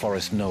creature in the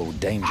forest know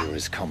danger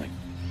is coming.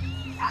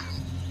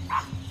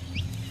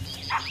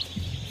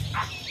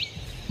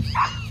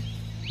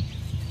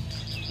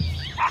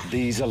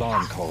 These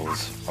alarm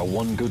calls are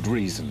one good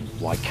reason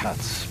why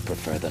cats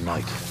prefer the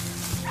night.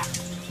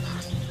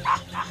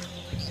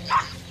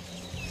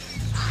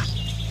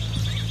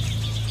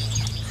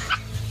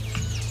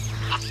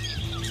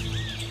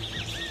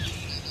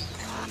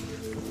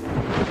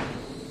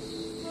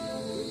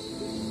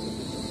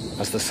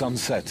 As the sun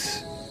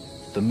sets,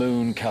 the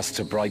moon casts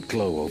a bright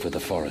glow over the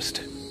forest.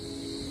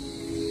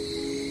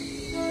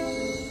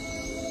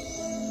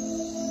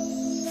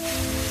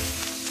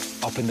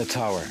 Up in the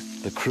tower,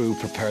 the crew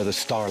prepare the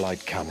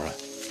starlight camera.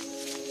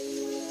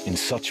 In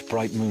such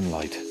bright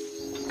moonlight,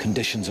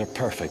 conditions are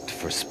perfect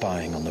for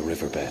spying on the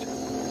riverbed.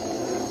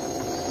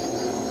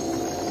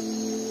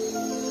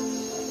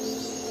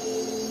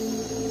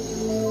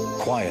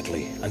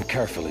 Quietly and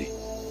carefully,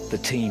 the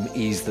team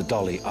ease the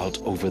dolly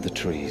out over the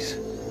trees.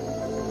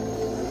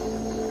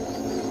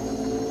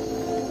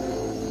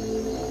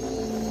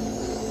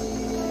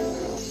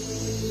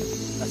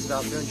 That's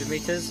about 300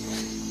 meters.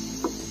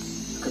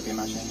 Could be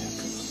imagining it.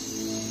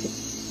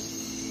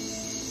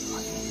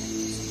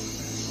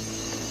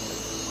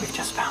 We've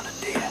just found a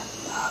deer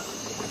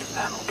with a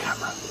thermal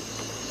camera,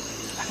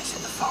 and it's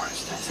in the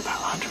forest, and it's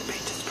about 100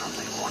 meters from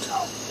the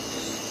waterhole,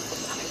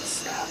 and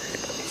it's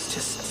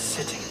just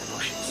sitting in the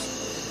bushes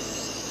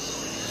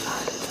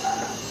and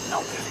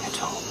not moving at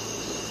all.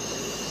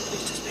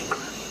 He's just been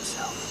grooming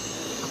himself,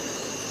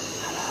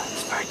 and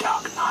it's a very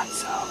dark night,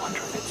 so I wonder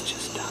if it's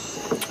just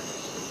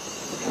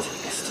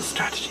it's a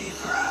strategy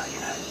for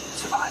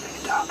surviving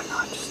a dark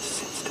night, just to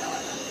sit still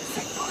in a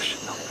thick bush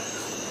and not move.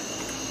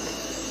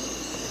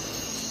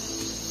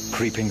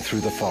 Creeping through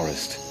the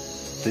forest,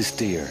 this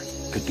deer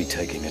could be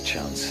taking a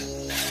chance.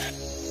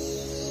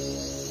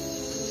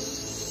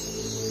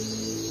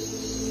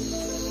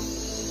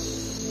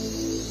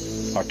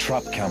 Our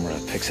trap camera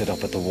picks it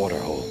up at the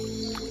waterhole,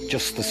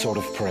 just the sort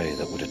of prey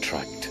that would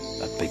attract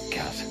a big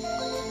cat.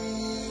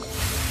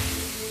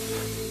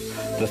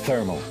 The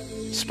thermal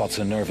spots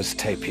a nervous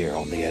tapir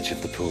on the edge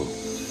of the pool.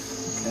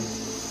 Okay.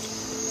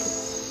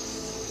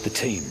 The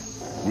team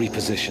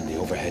reposition the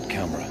overhead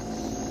camera.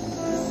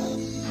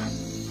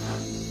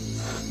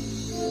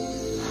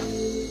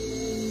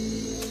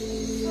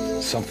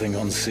 Something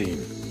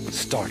unseen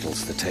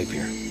startles the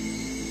tapir.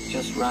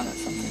 Just ran at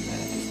something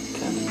there, just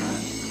turning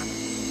around.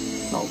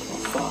 Not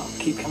far.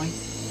 Keep coming.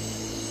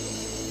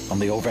 On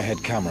the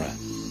overhead camera,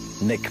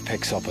 Nick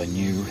picks up a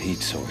new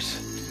heat source.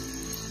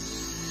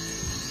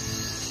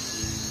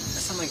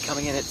 There's something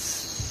coming in.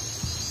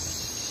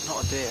 It's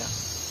not a deer.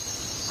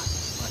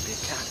 It might be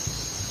a cat.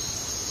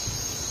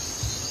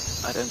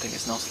 I don't think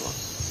it's an ocelot.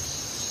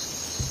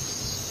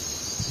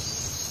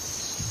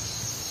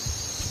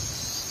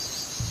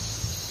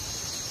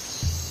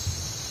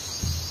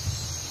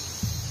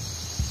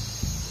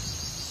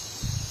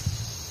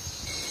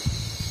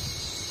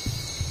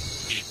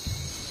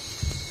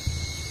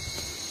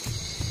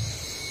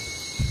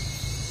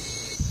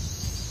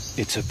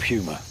 It's a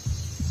puma,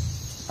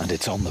 and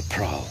it's on the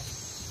prowl.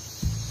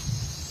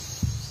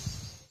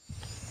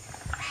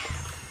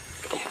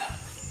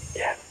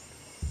 Yeah.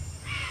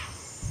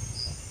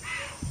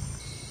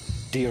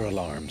 Deer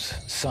alarms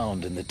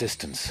sound in the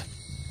distance.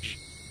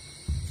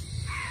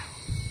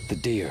 The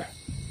deer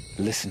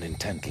listen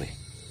intently.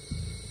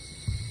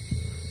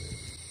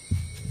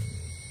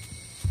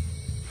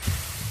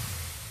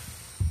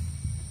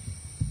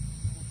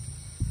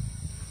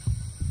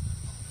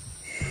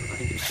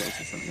 I think it's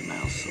chasing something, a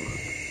mouse or a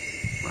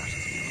rat or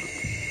something.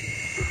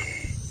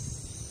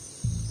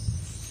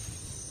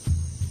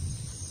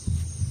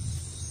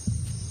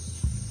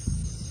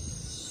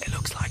 It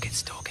looks like it's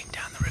stalking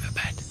down the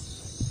riverbed.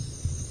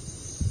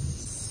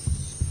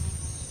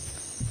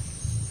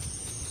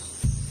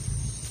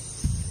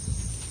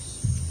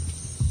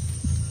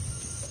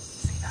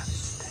 See that?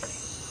 It's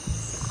taking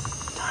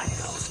tiny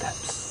little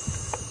steps.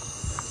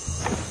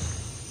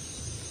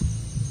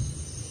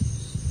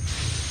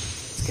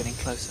 It's getting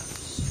closer.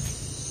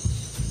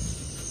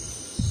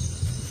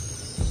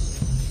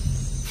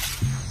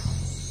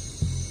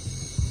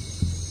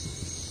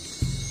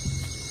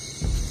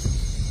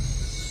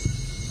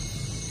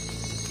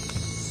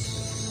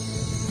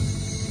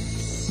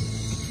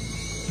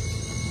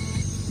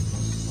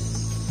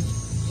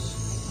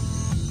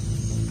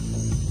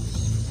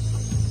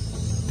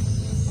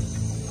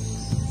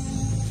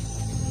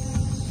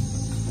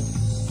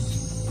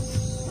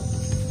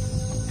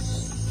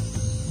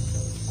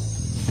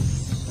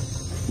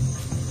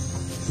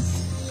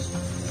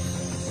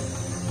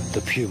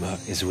 The puma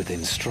is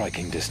within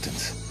striking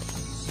distance.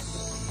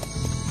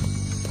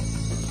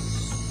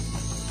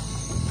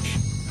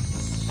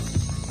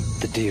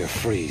 The deer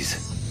freeze.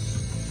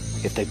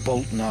 If they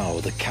bolt now,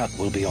 the cat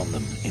will be on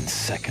them in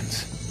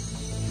seconds.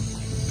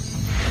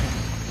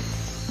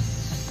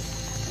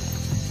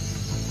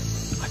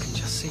 I can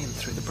just see him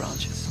through the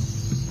branches.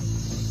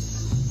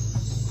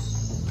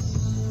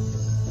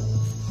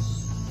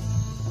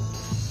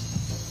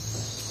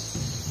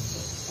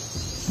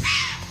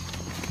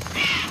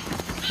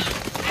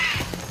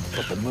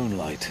 But the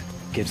moonlight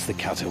gives the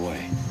cat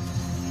away.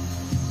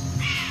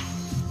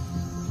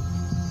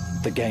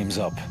 The game's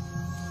up,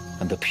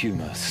 and the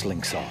puma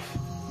slinks off.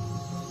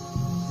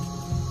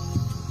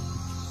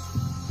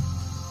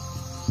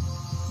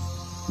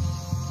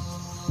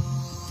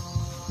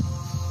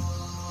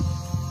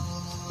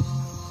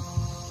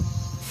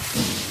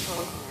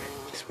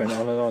 Just went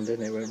on and on,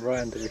 didn't it? Went right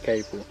under the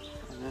cable.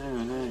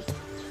 I know.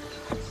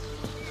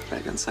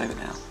 Better go and save it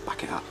now.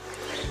 Back it up.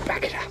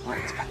 Back it up.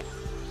 Right, back.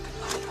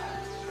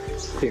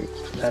 I think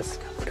that's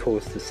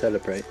cause to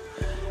celebrate.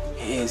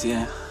 It is,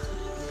 yeah.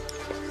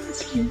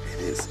 It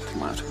is. I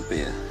might have to have a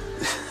beer.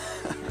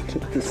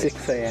 The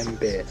 6 AM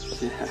beer.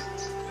 Yeah.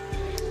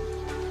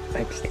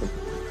 Excellent.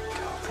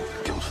 God,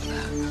 thank God for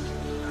that.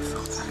 I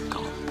thought that had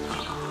gone.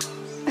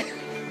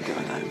 I'm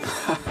going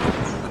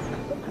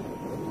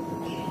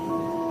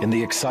home. In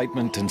the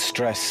excitement and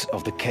stress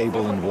of the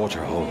cable and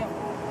water hole,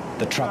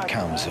 the trap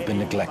cams have been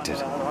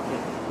neglected.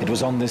 It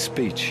was on this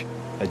beach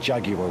a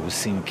jaguar was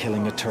seen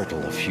killing a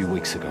turtle a few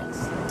weeks ago.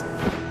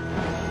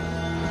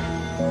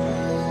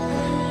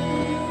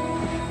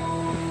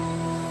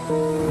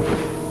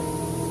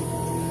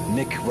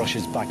 Nick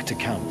rushes back to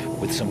camp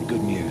with some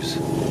good news.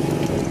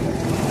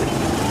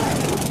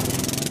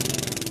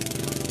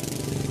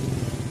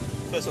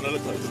 First one I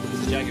looked at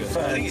was a jaguar.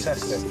 I think it's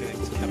just going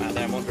to come out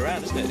there and wander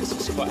around, isn't it? It's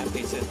just quite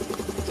happy to...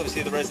 It's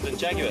obviously the resident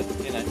jaguar,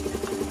 you know.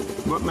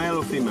 What, male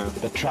or female?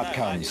 The trap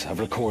cams have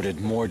recorded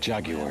more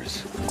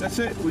jaguars. That's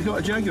it, we got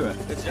a jaguar.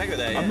 There's a jaguar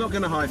there, yeah. I'm not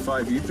going to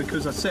high-five you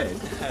because I said.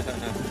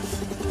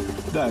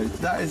 No,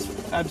 that is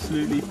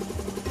absolutely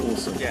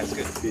awesome. Yeah, it's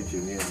good.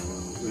 Pigeon, yeah.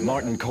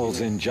 Martin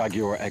calls in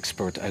jaguar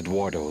expert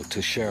Eduardo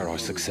to share our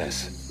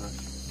success.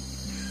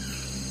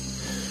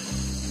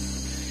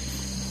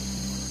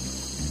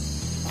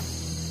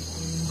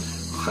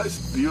 That's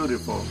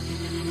beautiful.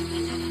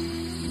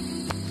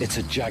 It's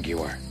a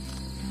jaguar.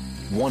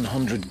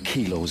 100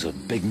 kilos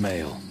of big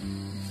male,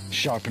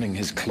 sharpening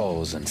his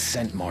claws and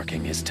scent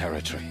marking his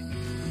territory.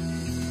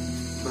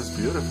 That's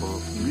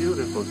beautiful,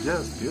 beautiful,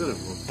 just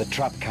beautiful. The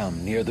trap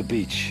cam near the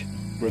beach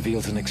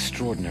reveals an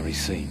extraordinary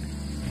scene.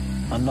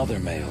 Another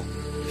male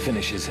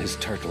finishes his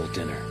turtle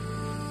dinner.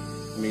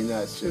 I mean,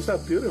 that's... It's a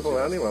beautiful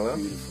animal, huh?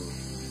 Beautiful.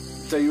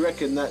 So you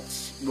reckon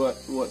that's... What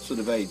sort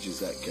of age is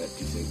that cat,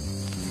 do you think?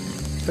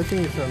 I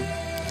think it's let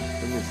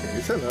me see,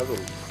 it's an adult.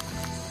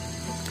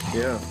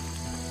 Yeah.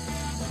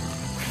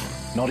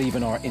 Not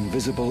even our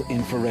invisible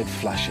infrared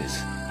flashes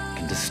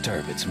can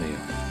disturb its meal.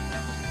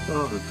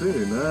 Oh, that's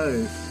really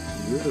nice.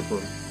 Beautiful.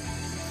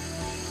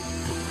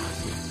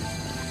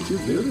 Too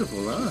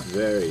beautiful, huh?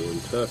 Very in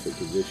perfect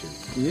condition.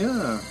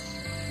 Yeah.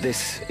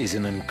 This is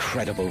an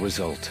incredible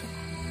result.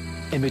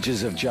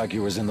 Images of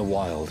jaguars in the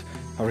wild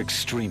are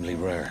extremely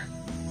rare.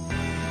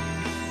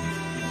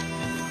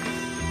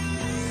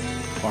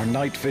 Our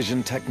night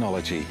vision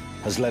technology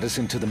has led us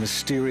into the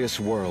mysterious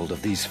world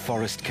of these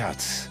forest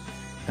cats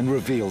and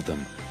revealed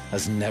them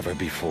as never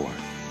before.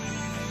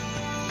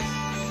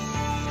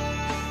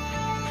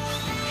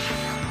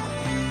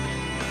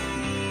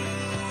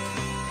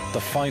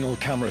 The final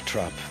camera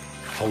trap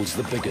holds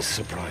the biggest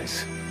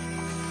surprise.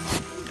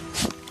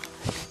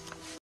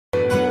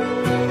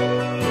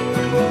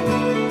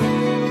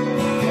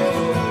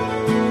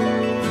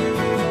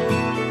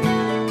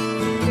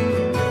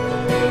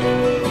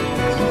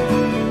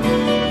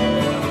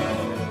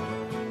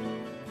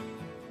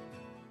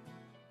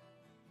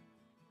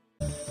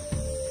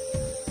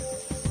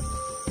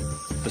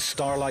 The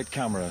Starlight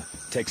camera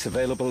takes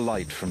available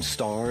light from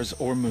stars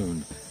or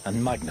moon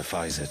and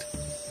magnifies it,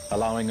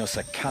 allowing us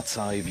a cat's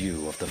eye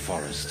view of the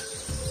forest.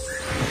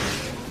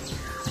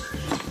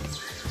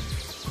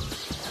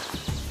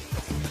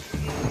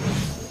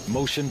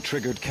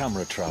 Motion-triggered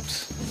camera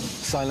traps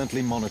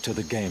silently monitor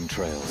the game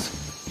trails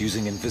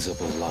using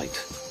invisible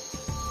light.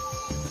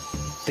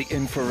 The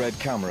infrared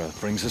camera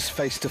brings us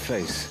face to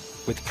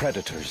face with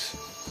predators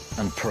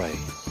and prey.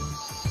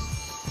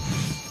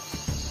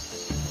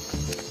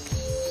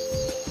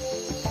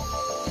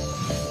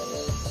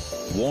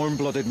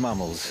 Warm-blooded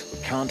mammals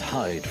can't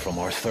hide from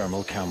our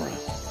thermal camera.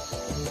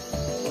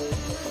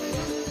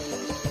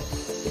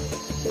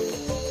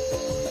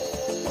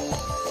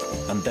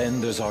 And then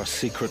there's our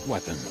secret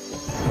weapon.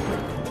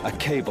 A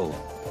cable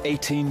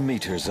 18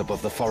 meters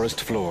above the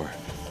forest floor,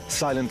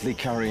 silently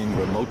carrying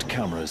remote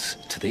cameras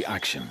to the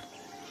action.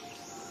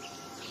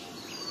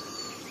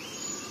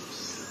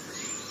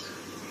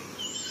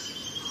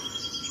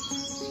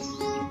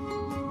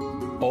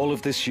 All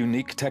of this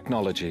unique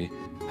technology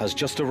has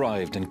just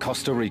arrived in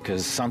Costa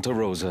Rica's Santa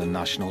Rosa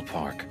National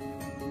Park.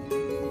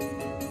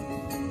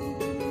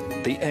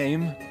 The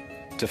aim?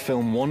 To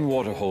film one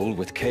waterhole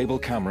with cable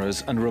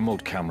cameras and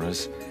remote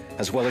cameras,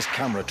 as well as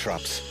camera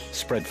traps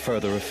spread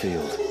further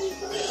afield.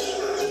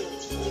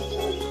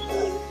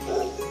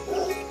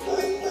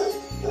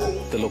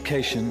 The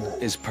location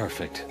is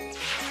perfect.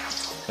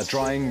 A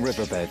drying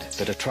riverbed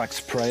that attracts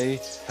prey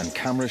and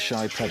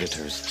camera-shy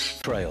predators.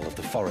 Trail of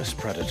the forest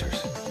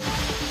predators.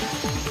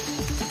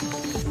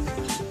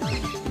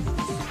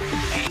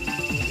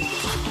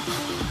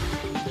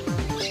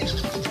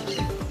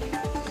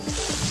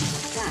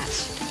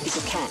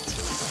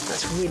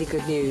 That's really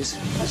good news.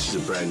 This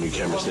is a brand new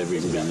camera, it's never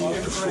even been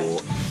used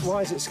before.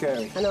 Why is it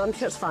scary? I know, I'm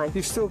sure it's fine.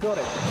 You've still got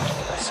it.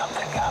 There's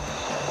something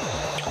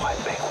quite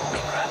big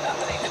walking around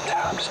underneath the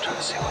tower. I'm just trying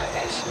to see what it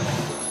is.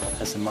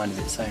 Has a mind of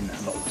its own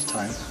a lot of the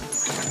time.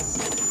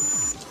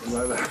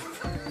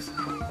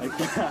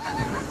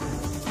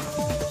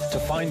 To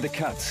find the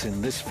cats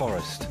in this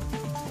forest,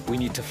 we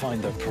need to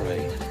find their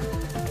prey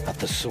at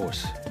the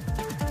source.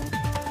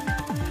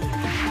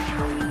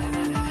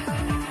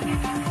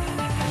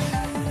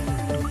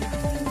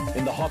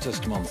 In the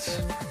hottest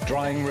months,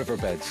 drying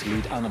riverbeds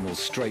lead animals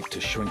straight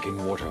to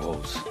shrinking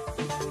waterholes.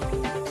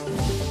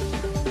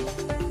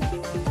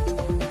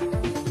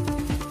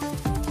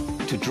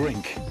 To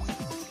drink,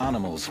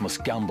 animals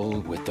must gamble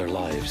with their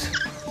lives.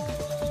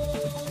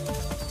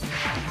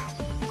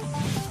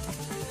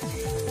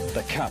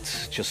 The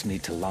cats just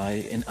need to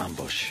lie in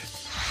ambush.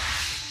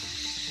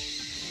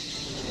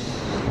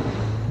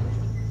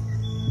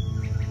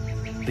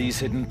 These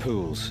hidden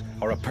pools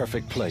are a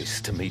perfect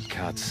place to meet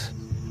cats.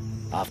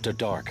 After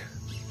dark,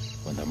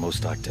 when they're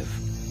most active.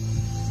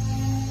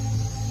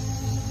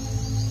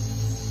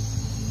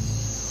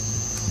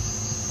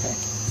 Okay,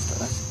 start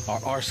that. Our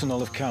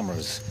arsenal of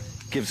cameras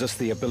gives us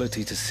the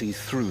ability to see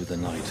through the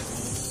night.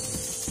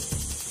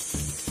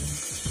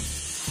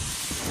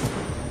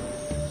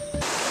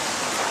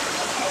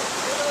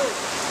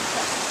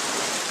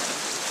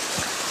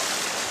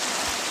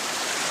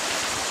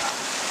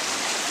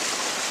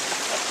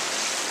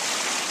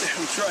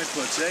 Damn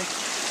tripods, eh?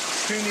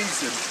 Who needs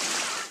them?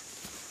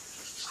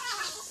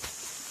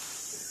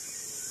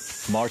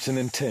 Martin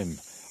and Tim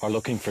are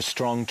looking for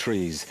strong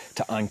trees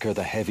to anchor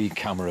the heavy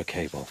camera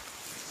cable.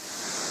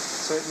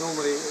 So it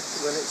normally,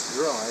 when it's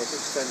dry, it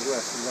extends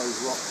west from those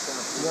rocks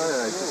out.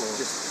 No,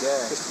 just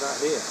there. Just about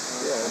here.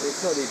 Yeah,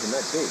 it's not even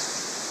that big.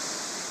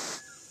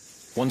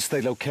 Once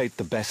they locate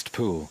the best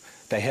pool,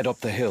 they head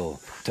up the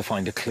hill to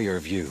find a clear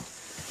view.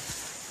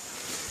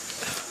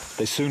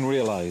 They soon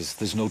realize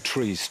there's no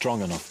tree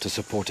strong enough to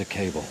support a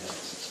cable,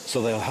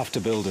 so they'll have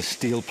to build a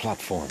steel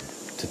platform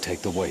to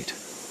take the weight.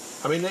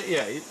 I mean,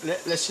 yeah,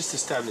 let's just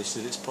establish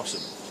that it's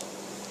possible.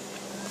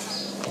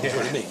 You know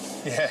what I mean?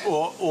 Yeah.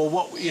 Or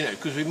what, you know,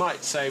 because we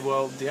might say,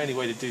 well, the only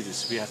way to do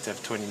this is we have to have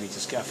a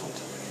 20-metre scaffold.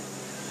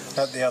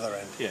 At the other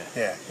end? Yeah.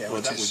 Yeah, yeah.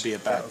 Well, that would be a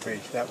bad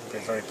thing. That would be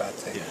a very bad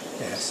thing.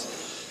 Yeah.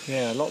 Yes.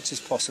 Yeah, lots is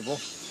possible.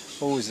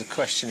 Always the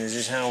question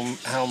is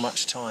how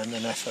much time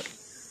and effort.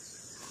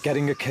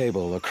 Getting a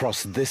cable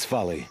across this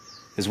valley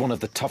is one of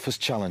the toughest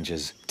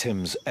challenges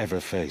Tim's ever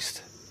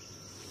faced.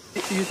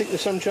 Do you think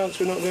there's some chance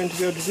we're not going to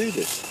be able to do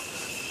this?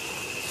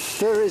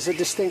 There is a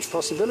distinct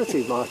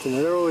possibility, Martin,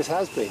 and there always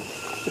has been.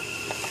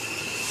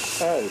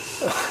 Oh.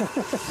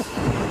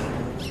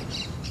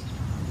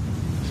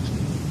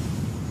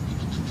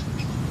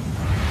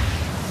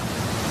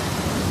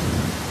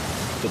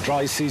 The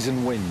dry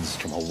season winds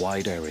from a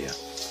wide area.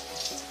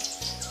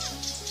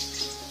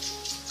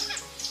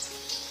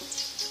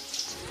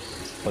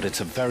 But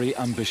it's a very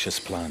ambitious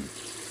plan.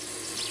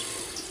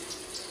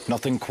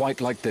 Nothing quite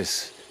like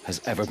this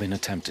has ever been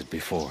attempted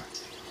before.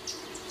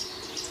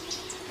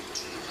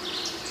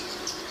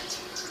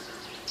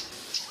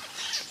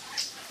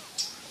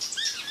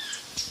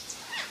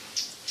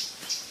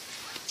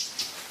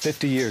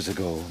 "50 years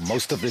ago,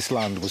 most of this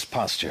land was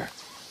pasture,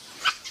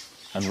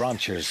 and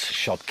ranchers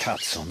shot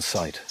cats on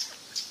sight.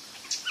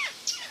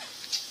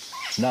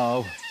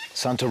 Now,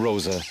 Santa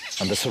Rosa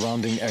and the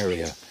surrounding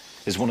area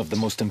is one of the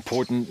most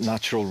important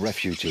natural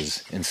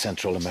refuges in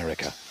Central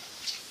America,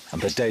 and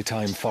the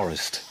daytime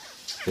forest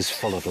is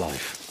full of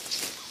life.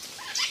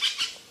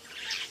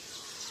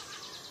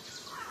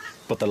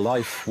 But the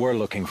life we're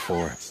looking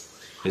for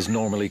is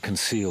normally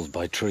concealed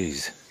by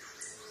trees.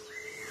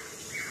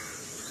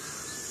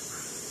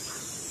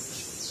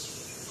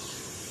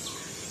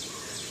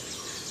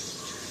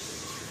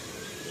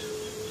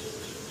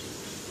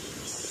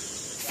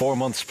 Four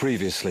months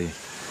previously,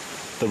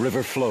 the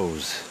river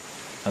flows,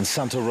 and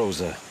Santa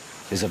Rosa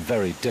is a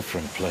very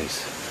different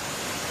place.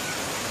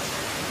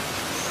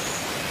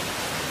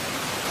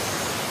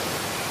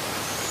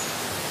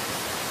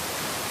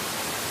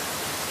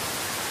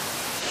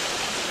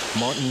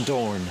 Martin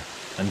Dorn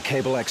and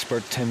cable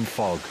expert Tim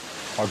Fogg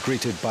are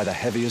greeted by the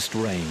heaviest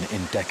rain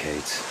in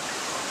decades.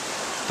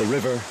 The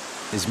river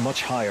is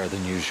much higher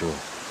than usual,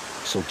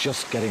 so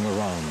just getting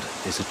around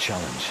is a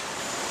challenge.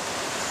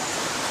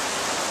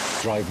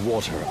 Drive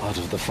water out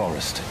of the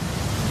forest.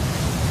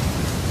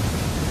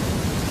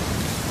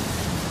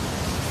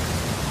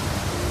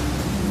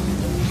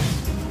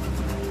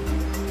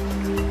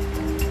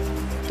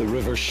 The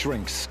river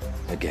shrinks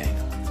again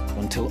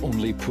until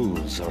only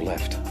pools are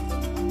left.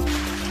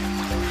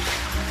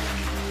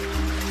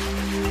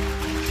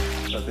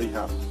 That they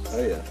have.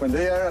 When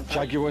they are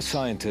Jaguar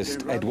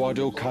scientist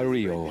Eduardo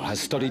Carrillo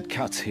has studied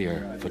cats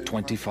here for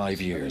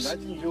 25 years.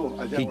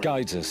 He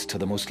guides us to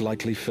the most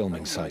likely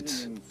filming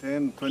sites. in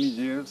 10, 20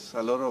 years,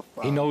 a lot of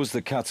He knows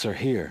the cats are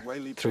here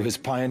through his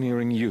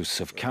pioneering use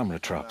of camera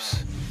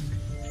traps.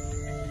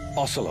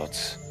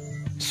 Ocelots,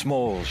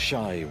 small,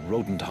 shy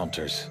rodent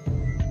hunters.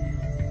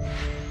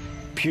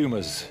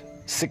 Pumas,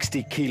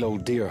 60-kilo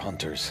deer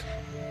hunters.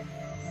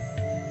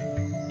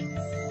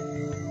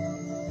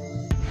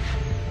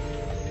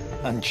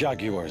 And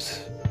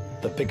jaguars,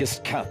 the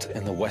biggest cat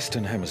in the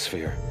Western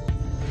Hemisphere,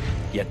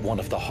 yet one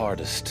of the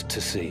hardest to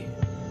see.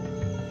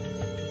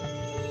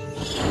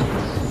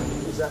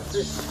 Is that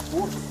this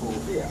waterfall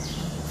here?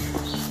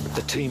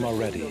 The team are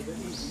ready.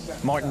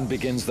 Martin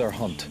begins their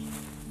hunt,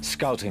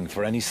 scouting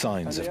for any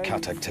signs of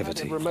cat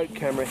activity. We had a remote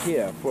camera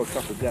here for a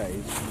couple of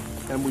days,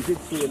 and we did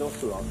see an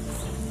ocelot.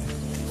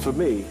 For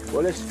me,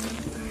 well, let's...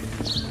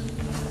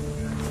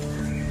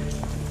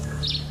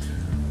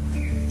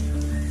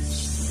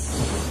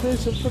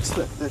 There's a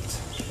footstep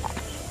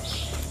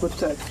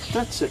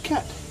that's a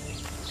cat.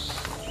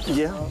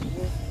 Yeah,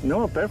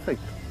 no,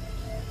 perfect.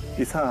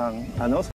 It's an ocelot.